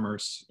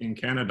e-commerce. In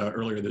Canada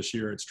earlier this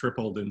year, it's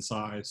tripled in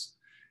size.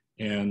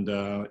 And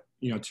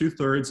you know,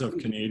 2/3 of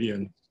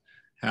Canadians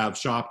have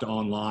shopped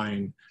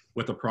online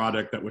with a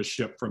product that was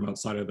shipped from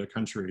outside of the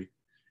country.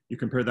 You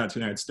compare that to the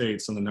United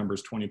States and the number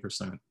is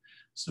 20%.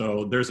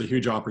 So there's a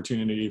huge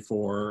opportunity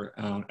for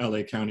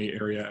LA County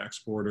area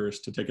exporters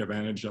to take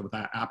advantage of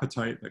that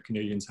appetite that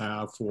Canadians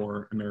have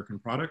for American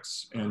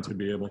products and to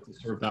be able to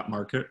serve that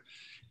market.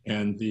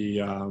 And the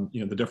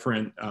you know, the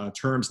different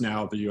terms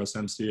now of the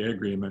USMCA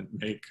agreement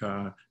make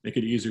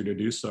it easier to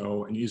do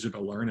so and easier to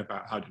learn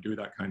about how to do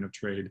that kind of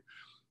trade.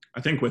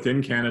 I think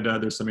within Canada,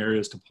 there's some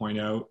areas to point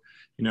out.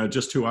 You know,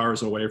 just 2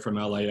 hours away from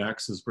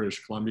LAX is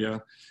British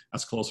Columbia.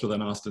 That's closer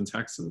than Austin,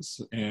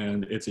 Texas.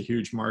 And it's a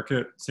huge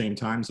market, same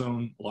time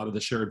zone. A lot of the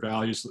shared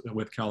values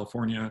with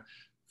California,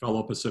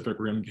 fellow Pacific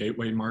Rim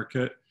Gateway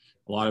market,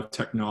 a lot of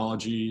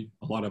technology,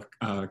 a lot of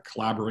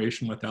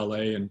collaboration with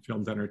LA and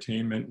filmed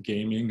entertainment,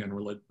 gaming, and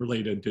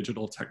related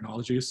digital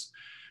technologies.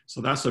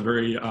 So that's a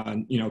very,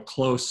 you know,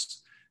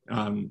 close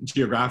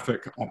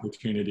geographic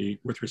opportunity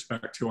with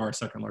respect to our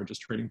second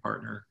largest trading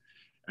partner.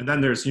 And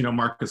then there's, you know,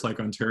 markets like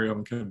Ontario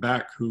and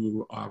Quebec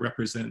who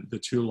represent the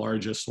 2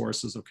 largest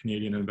sources of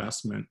Canadian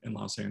investment in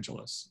Los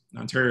Angeles.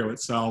 Ontario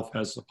itself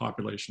has a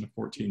population of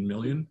 14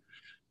 million.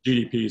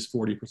 GDP is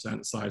 40%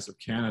 the size of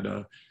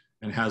Canada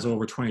and has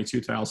over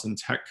 22,000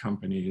 tech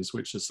companies,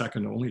 which is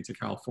second only to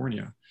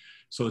California.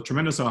 So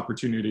tremendous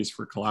opportunities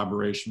for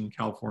collaboration in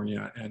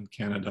California and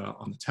Canada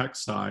on the tech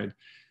side.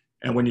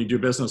 And when you do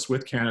business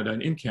with Canada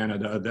and in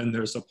Canada, then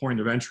there's a point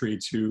of entry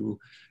to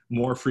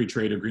more free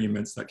trade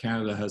agreements that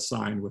Canada has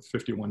signed with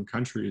 51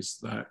 countries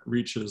that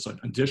reaches an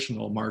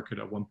additional market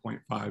of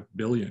 1.5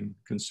 billion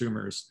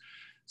consumers.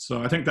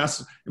 So I think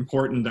that's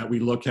important that we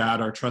look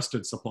at our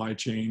trusted supply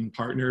chain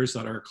partners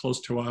that are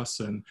close to us.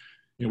 And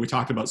you know, we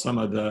talked about some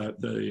of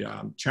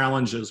the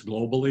challenges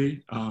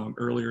globally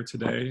earlier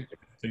today.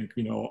 I think,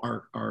 you know,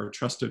 our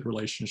trusted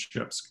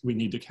relationships we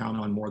need to count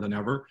on more than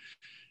ever.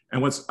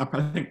 And what's, I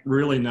think,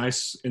 really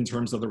nice in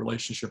terms of the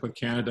relationship with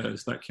Canada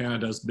is that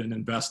Canada has been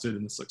invested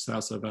in the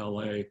success of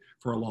LA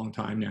for a long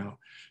time now.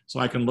 So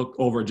I can look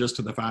over just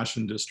to the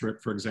fashion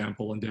district, for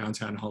example, in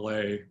downtown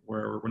LA,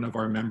 where one of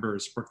our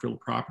members, Brookfield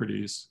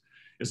Properties,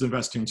 is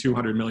investing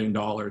 $200 million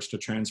to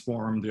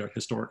transform the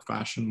historic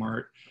Fashion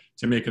Mart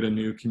to make it a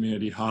new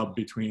community hub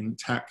between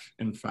tech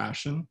and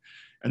fashion.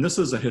 And this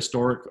is a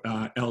historic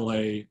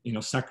LA, you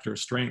know, sector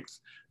strength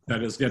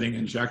that is getting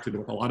injected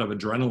with a lot of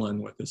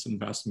adrenaline with this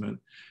investment.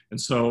 And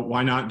so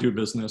why not do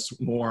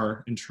business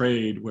more in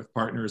trade with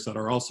partners that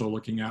are also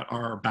looking at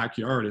our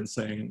backyard and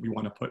saying we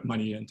want to put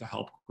money in to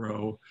help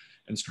grow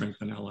and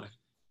strengthen LA.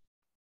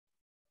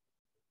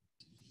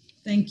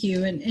 Thank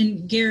you.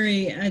 And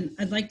Gary,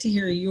 I'd like to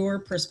hear your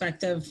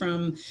perspective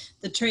from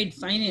the trade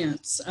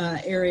finance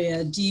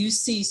area. Do you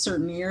see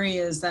certain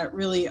areas that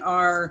really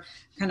are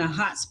kind of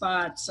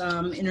hotspots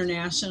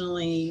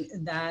internationally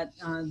that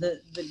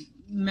the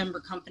member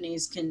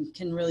companies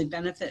can really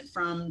benefit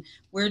from?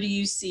 Where do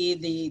you see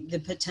the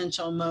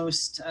potential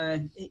most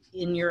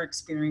in your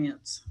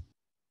experience?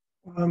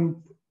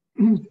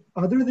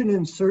 Other than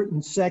in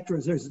certain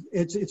sectors,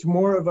 it's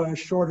more of a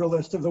shorter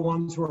list of the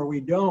ones where we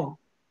don't.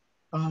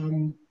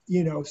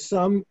 You know,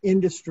 some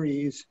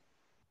industries,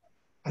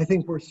 I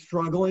think we're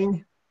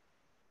struggling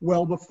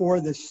well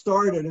before this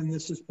started, and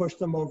this has pushed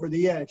them over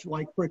the edge,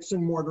 like bricks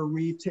and mortar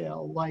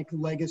retail, like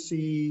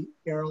legacy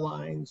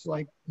airlines,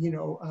 like, you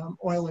know,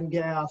 oil and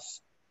gas.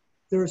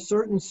 There are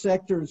certain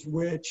sectors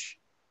which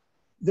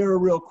there are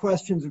real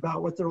questions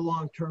about what their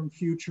long-term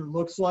future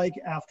looks like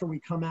after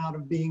we come out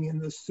of being in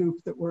the soup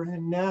that we're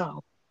in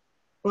now.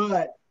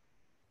 But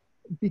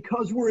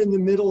because we're in the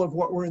middle of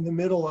what we're in the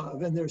middle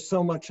of and there's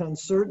so much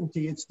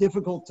uncertainty, it's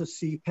difficult to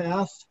see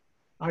past.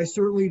 I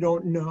certainly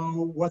don't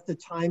know what the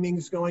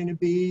timing's going to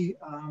be.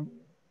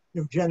 You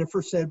know,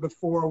 Jennifer said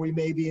before, we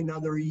may be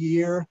another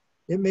year.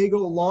 It may go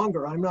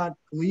longer. I'm not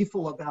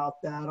gleeful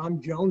about that.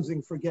 I'm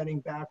jonesing for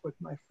getting back with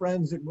my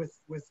friends and with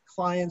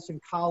clients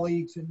and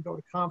colleagues and go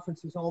to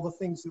conferences, all the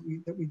things that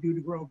we do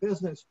to grow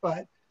business.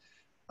 But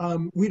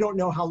we don't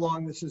know how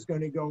long this is going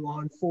to go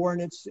on for.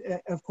 And it's,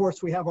 of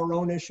course, we have our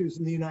own issues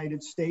in the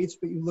United States,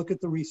 but you look at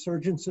the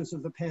resurgences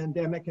of the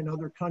pandemic in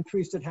other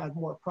countries that had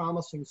more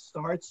promising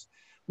starts.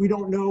 We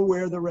don't know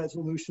where the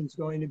resolution's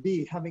going to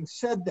be. Having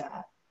said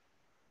that,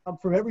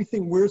 from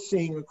everything we're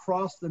seeing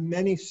across the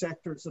many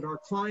sectors that our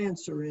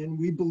clients are in,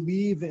 we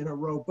believe in a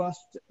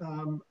robust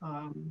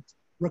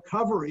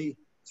recovery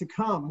to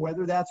come,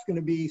 whether that's going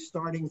to be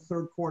starting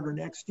third quarter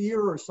next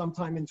year or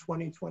sometime in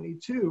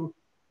 2022.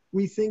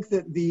 We think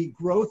that the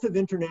growth of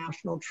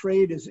international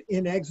trade is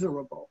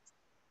inexorable,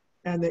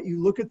 and that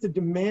you look at the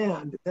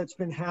demand that's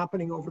been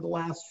happening over the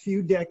last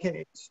few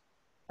decades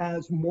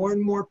as more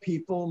and more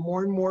people,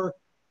 more and more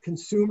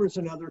consumers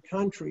in other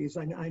countries.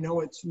 I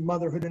know it's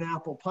motherhood and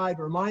apple pie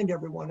to remind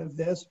everyone of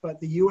this, but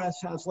the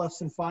US has less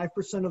than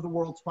 5% of the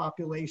world's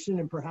population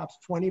and perhaps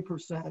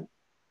 20%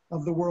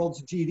 of the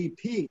world's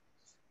GDP.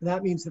 And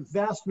that means the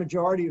vast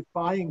majority of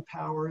buying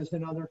power is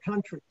in other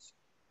countries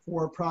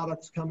for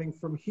products coming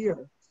from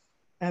here.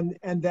 And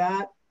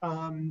that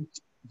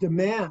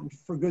demand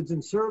for goods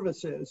and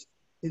services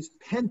is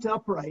pent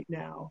up right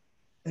now.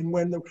 And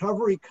when the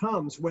recovery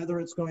comes,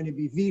 whether it's going to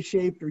be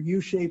V-shaped or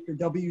U-shaped or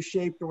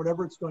W-shaped or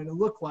whatever it's going to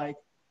look like,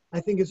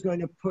 I think is going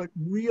to put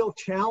real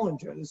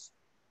challenges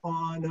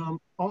on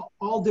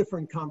all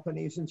different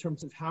companies in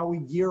terms of how we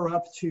gear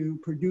up to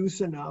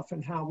produce enough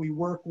and how we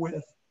work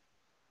with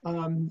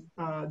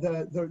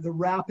the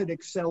rapid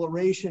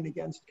acceleration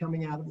against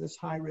coming out of this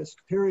high-risk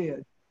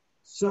period.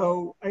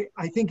 So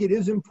I think it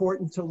is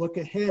important to look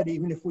ahead,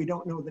 even if we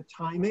don't know the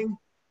timing,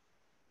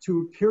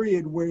 to a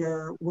period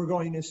where we're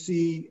going to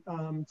see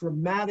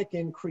dramatic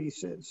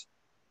increases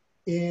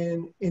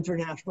in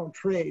international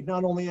trade,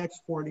 not only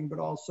exporting, but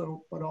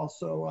also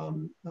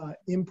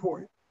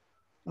import.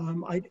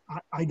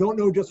 I don't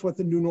know just what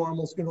the new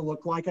normal is going to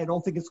look like. I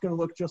don't think it's going to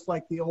look just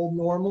like the old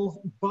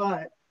normal,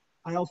 but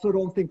I also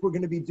don't think we're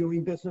going to be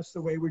doing business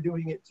the way we're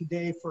doing it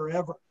today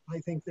forever. I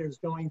think there's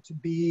going to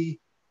be,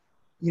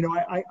 you know,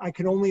 I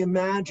can only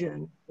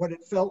imagine what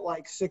it felt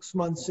like 6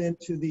 months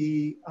into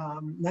the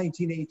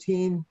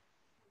 1918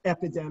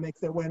 epidemic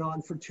that went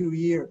on for 2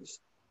 years.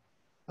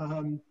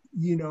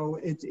 You know,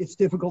 it's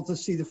difficult to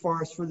see the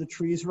forest for the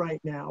trees right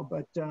now,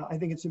 but I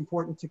think it's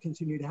important to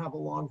continue to have a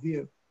long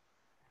view.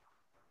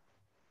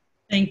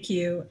 Thank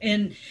you.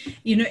 And,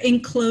 you know,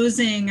 in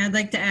closing, I'd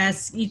like to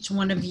ask each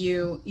one of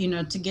you, you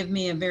know, to give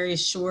me a very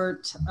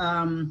short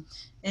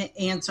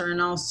answer,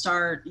 and I'll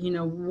start. You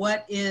know,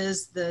 what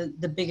is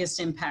the biggest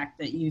impact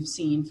that you've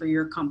seen for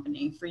your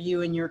company, for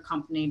you and your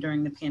company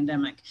during the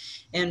pandemic?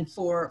 And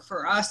for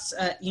us,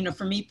 you know,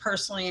 for me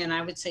personally, and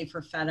I would say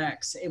for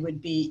FedEx, it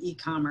would be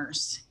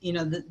e-commerce. You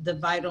know, the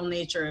vital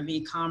nature of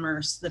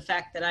e-commerce, the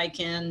fact that I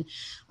can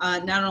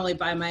not only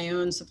buy my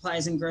own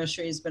supplies and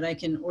groceries, but I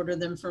can order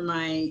them for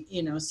my,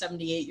 you know,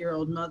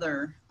 78-year-old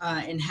mother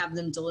and have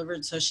them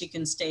delivered so she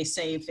can stay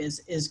safe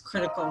is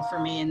critical for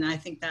me. And I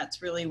think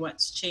that's really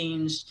what's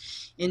changed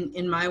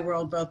in my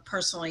world, both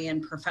personally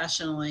and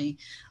professionally.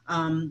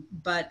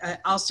 But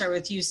I'll start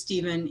with you,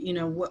 Stephen. You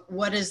know,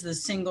 what is the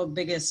single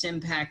biggest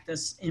impact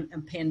this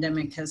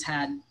pandemic has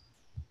had?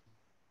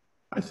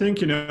 I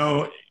think, you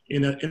know,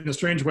 in a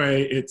strange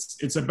way,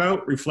 it's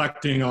about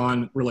reflecting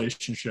on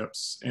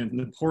relationships and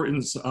the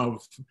importance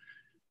of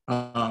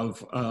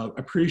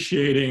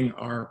appreciating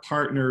our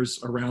partners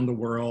around the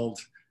world.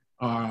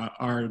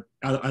 I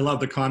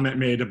love the comment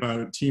made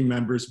about team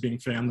members being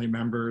family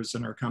members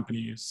in our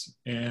companies,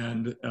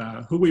 and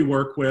who we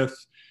work with,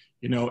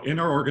 you know, in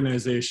our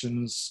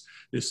organizations,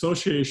 the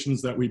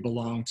associations that we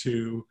belong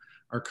to,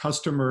 our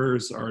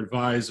customers, our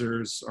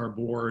advisors, our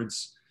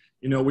boards.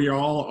 You know, we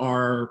all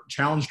are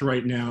challenged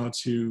right now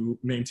to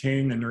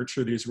maintain and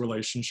nurture these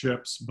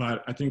relationships,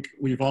 but I think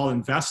we've all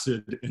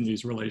invested in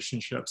these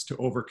relationships to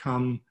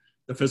overcome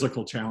the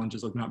physical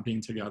challenges of not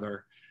being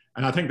together.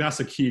 And I think that's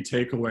a key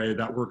takeaway,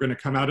 that we're going to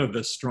come out of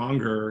this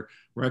stronger,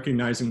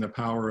 recognizing the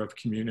power of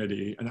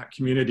community. And that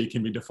community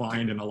can be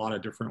defined in a lot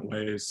of different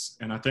ways.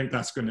 And I think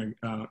that's going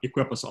to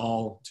equip us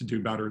all to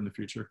do better in the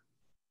future.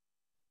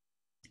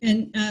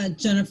 And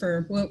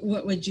Jennifer,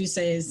 what would you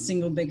say is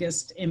single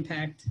biggest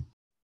impact?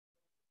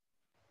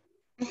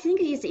 I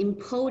think it's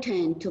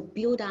important to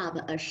build up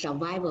a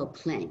survival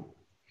plan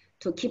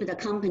to keep the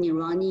company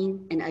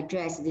running and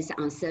address this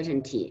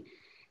uncertainty.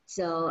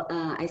 So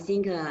I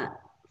think,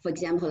 for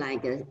example,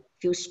 like a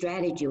few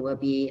strategy will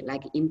be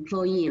like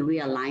employee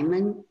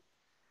realignment,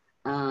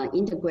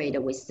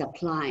 integrated with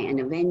supply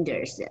and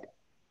vendors,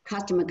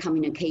 customer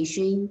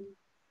communication,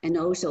 and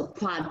also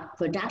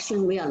production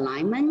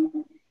realignment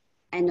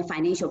and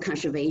financial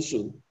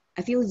conservation.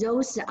 I feel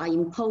those are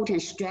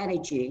important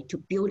strategy to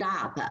build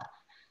up.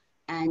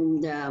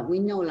 And we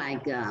know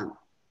like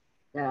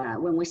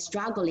when we're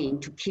struggling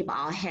to keep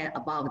our head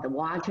above the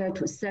water,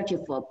 to search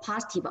for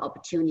positive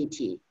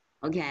opportunity,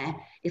 okay?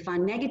 If our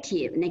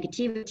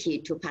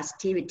negativity to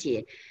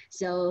positivity.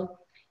 So,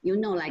 you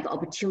know, like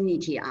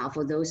opportunity are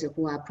for those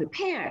who are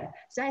prepared.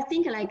 So I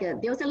think like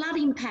there's a lot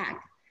of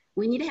impact.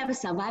 We need to have a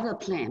survival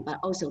plan, but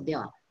also there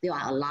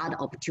are a lot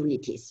of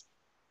opportunities.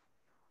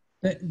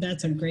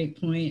 That's a great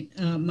point.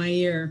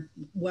 Mayer,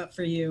 what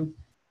for you?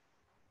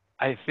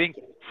 I think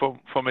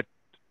from a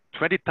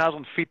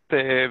 20,000 feet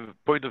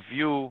point of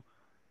view,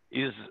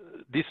 is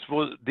this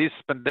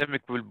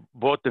pandemic will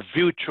brought a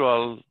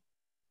virtual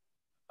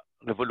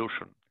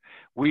revolution.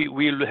 We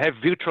will have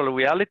virtual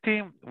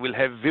reality. We'll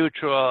have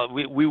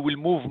we will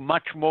move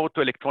much more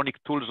to electronic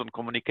tools and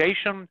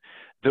communication.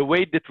 The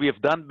way that we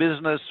have done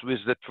business with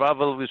the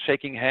travel, with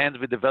shaking hands,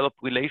 we develop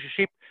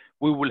relationship.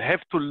 We will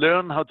have to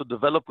learn how to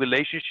develop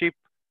relationship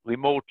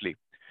remotely,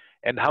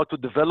 and how to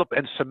develop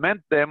and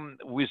cement them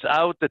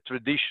without the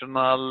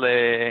traditional,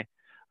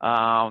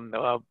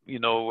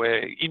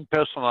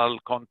 impersonal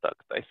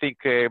contact. I think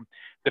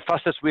the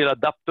fastest we'll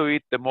adapt to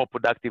it, the more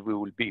productive we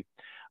will be.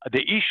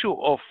 The issue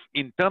of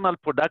internal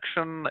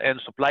production and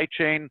supply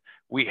chain,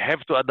 we have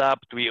to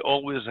adapt. We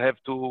always have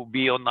to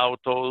be on our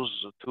toes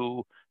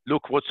to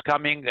look what's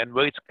coming and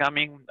where it's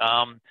coming.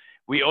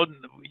 We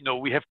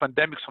have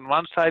pandemics on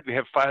one side, we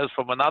have fires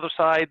from another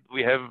side,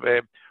 we have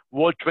a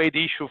world trade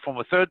issue from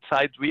a third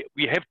side.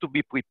 We have to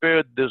be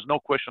prepared, there's no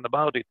question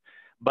about it.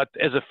 But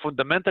as a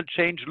fundamental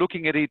change,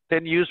 looking at it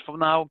 10 years from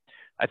now,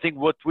 I think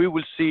what we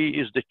will see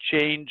is the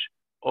change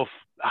of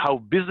how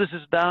business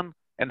is done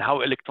and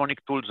how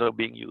electronic tools are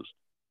being used.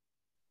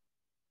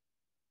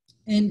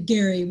 And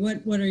Gary,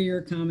 what are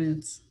your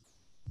comments?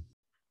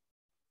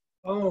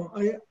 Oh,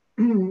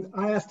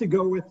 I have to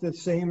go with the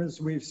same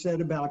as we've said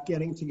about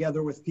getting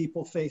together with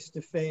people face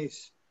to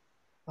face.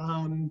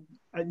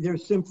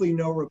 There's simply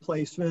no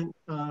replacement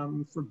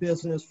for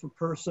business, for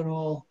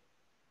personal.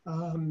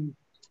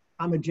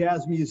 I'm a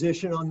jazz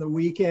musician on the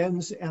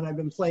weekends, and I've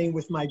been playing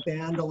with my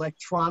band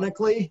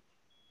electronically,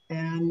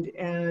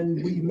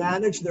 and we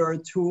manage, there are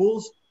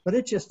tools, but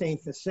it just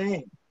ain't the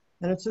same.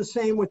 And it's the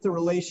same with the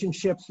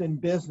relationships in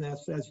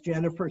business, as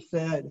Jennifer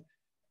said.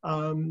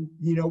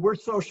 We're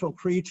social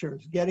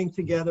creatures. Getting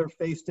together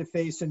face to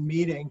face and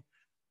meeting,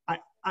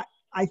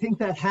 I think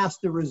that has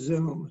to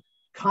resume.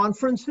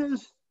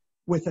 Conferences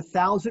with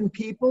 1,000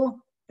 people,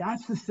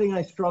 that's the thing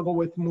I struggle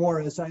with more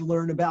as I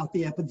learn about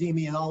the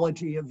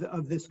epidemiology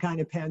of this kind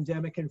of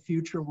pandemic and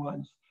future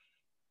ones.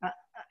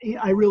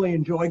 I really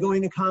enjoy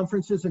going to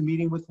conferences and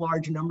meeting with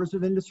large numbers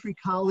of industry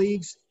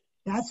colleagues.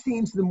 That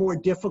seems the more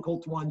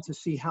difficult one to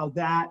see how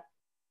that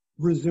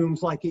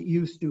resumes like it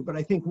used to. But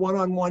I think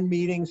one-on-one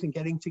meetings and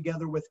getting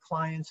together with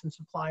clients and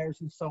suppliers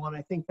and so on,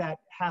 I think that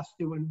has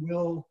to and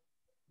will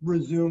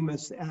resume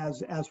as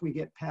we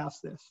get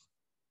past this.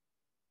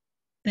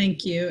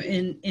 Thank you.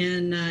 And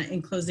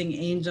in closing,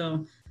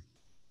 Angel.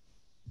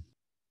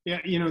 Yeah,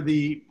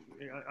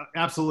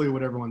 absolutely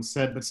what everyone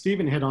said, but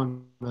Stephen hit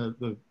on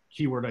the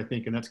key word, I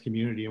think, and that's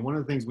community. And one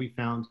of the things we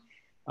found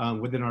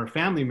within our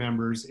family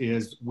members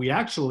is we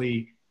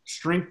actually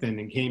strengthened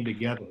and came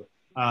together.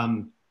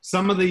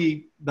 Some of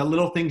the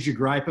little things you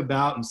gripe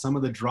about and some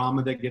of the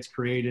drama that gets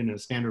created in a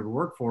standard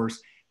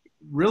workforce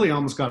really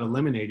almost got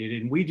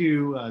eliminated. And we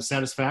do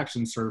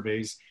satisfaction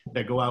surveys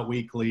that go out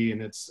weekly,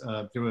 and it's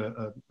through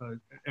a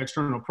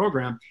external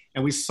program.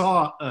 And we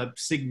saw a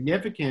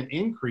significant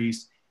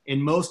increase in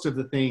most of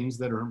the things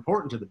that are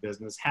important to the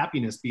business,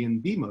 happiness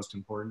being the most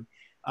important.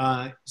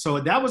 So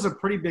that was a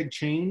pretty big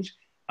change.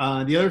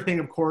 The other thing,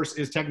 of course,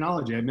 is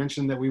technology. I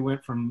mentioned that we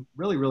went from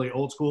really, really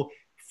old school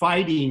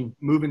fighting,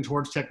 moving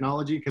towards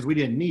technology because we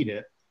didn't need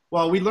it.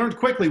 Well, we learned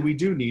quickly we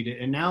do need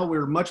it. And now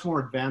we're much more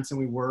advanced than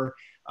we were.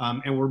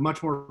 And we're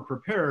much more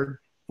prepared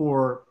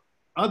for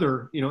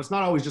other, it's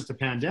not always just a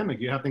pandemic.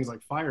 You have things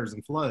like fires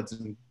and floods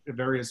and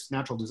various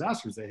natural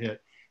disasters that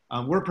hit.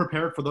 We're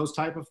prepared for those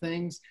type of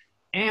things.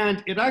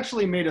 And it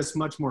actually made us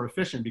much more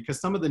efficient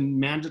because some of the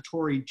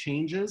mandatory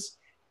changes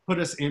put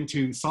us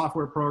into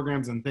software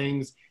programs and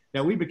things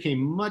that we became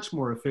much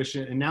more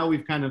efficient. And now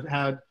we've kind of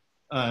had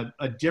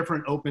a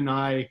different open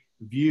eye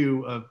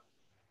view of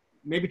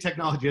maybe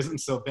technology isn't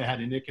so bad,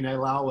 and it can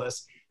allow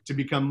us to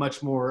become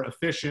much more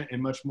efficient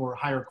and much more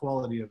higher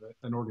quality of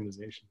an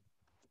organization.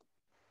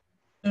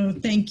 Oh,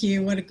 thank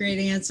you. What a great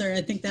answer.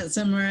 I think that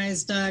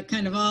summarized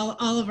kind of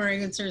all of our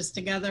answers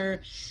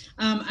together.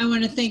 I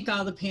want to thank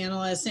all the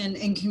panelists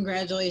and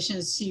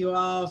congratulations to you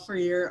all for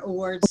your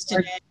awards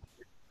today.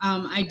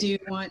 I do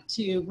want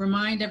to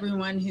remind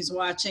everyone who's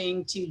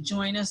watching to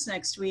join us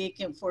next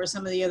week and for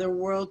some of the other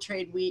World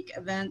Trade Week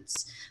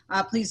events.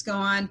 Please go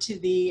on to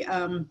the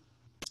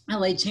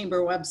LA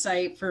Chamber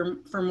website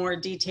for more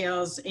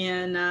details.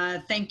 And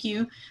thank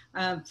you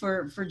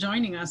for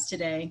joining us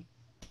today.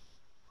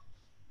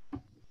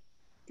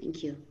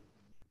 Thank you.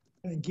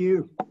 Thank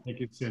you. Thank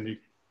you, Cindy.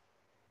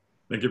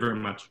 Thank you very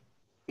much.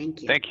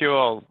 Thank you. Thank you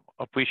all.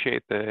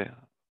 Appreciate the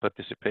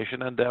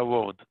participation and the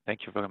award.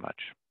 Thank you very much.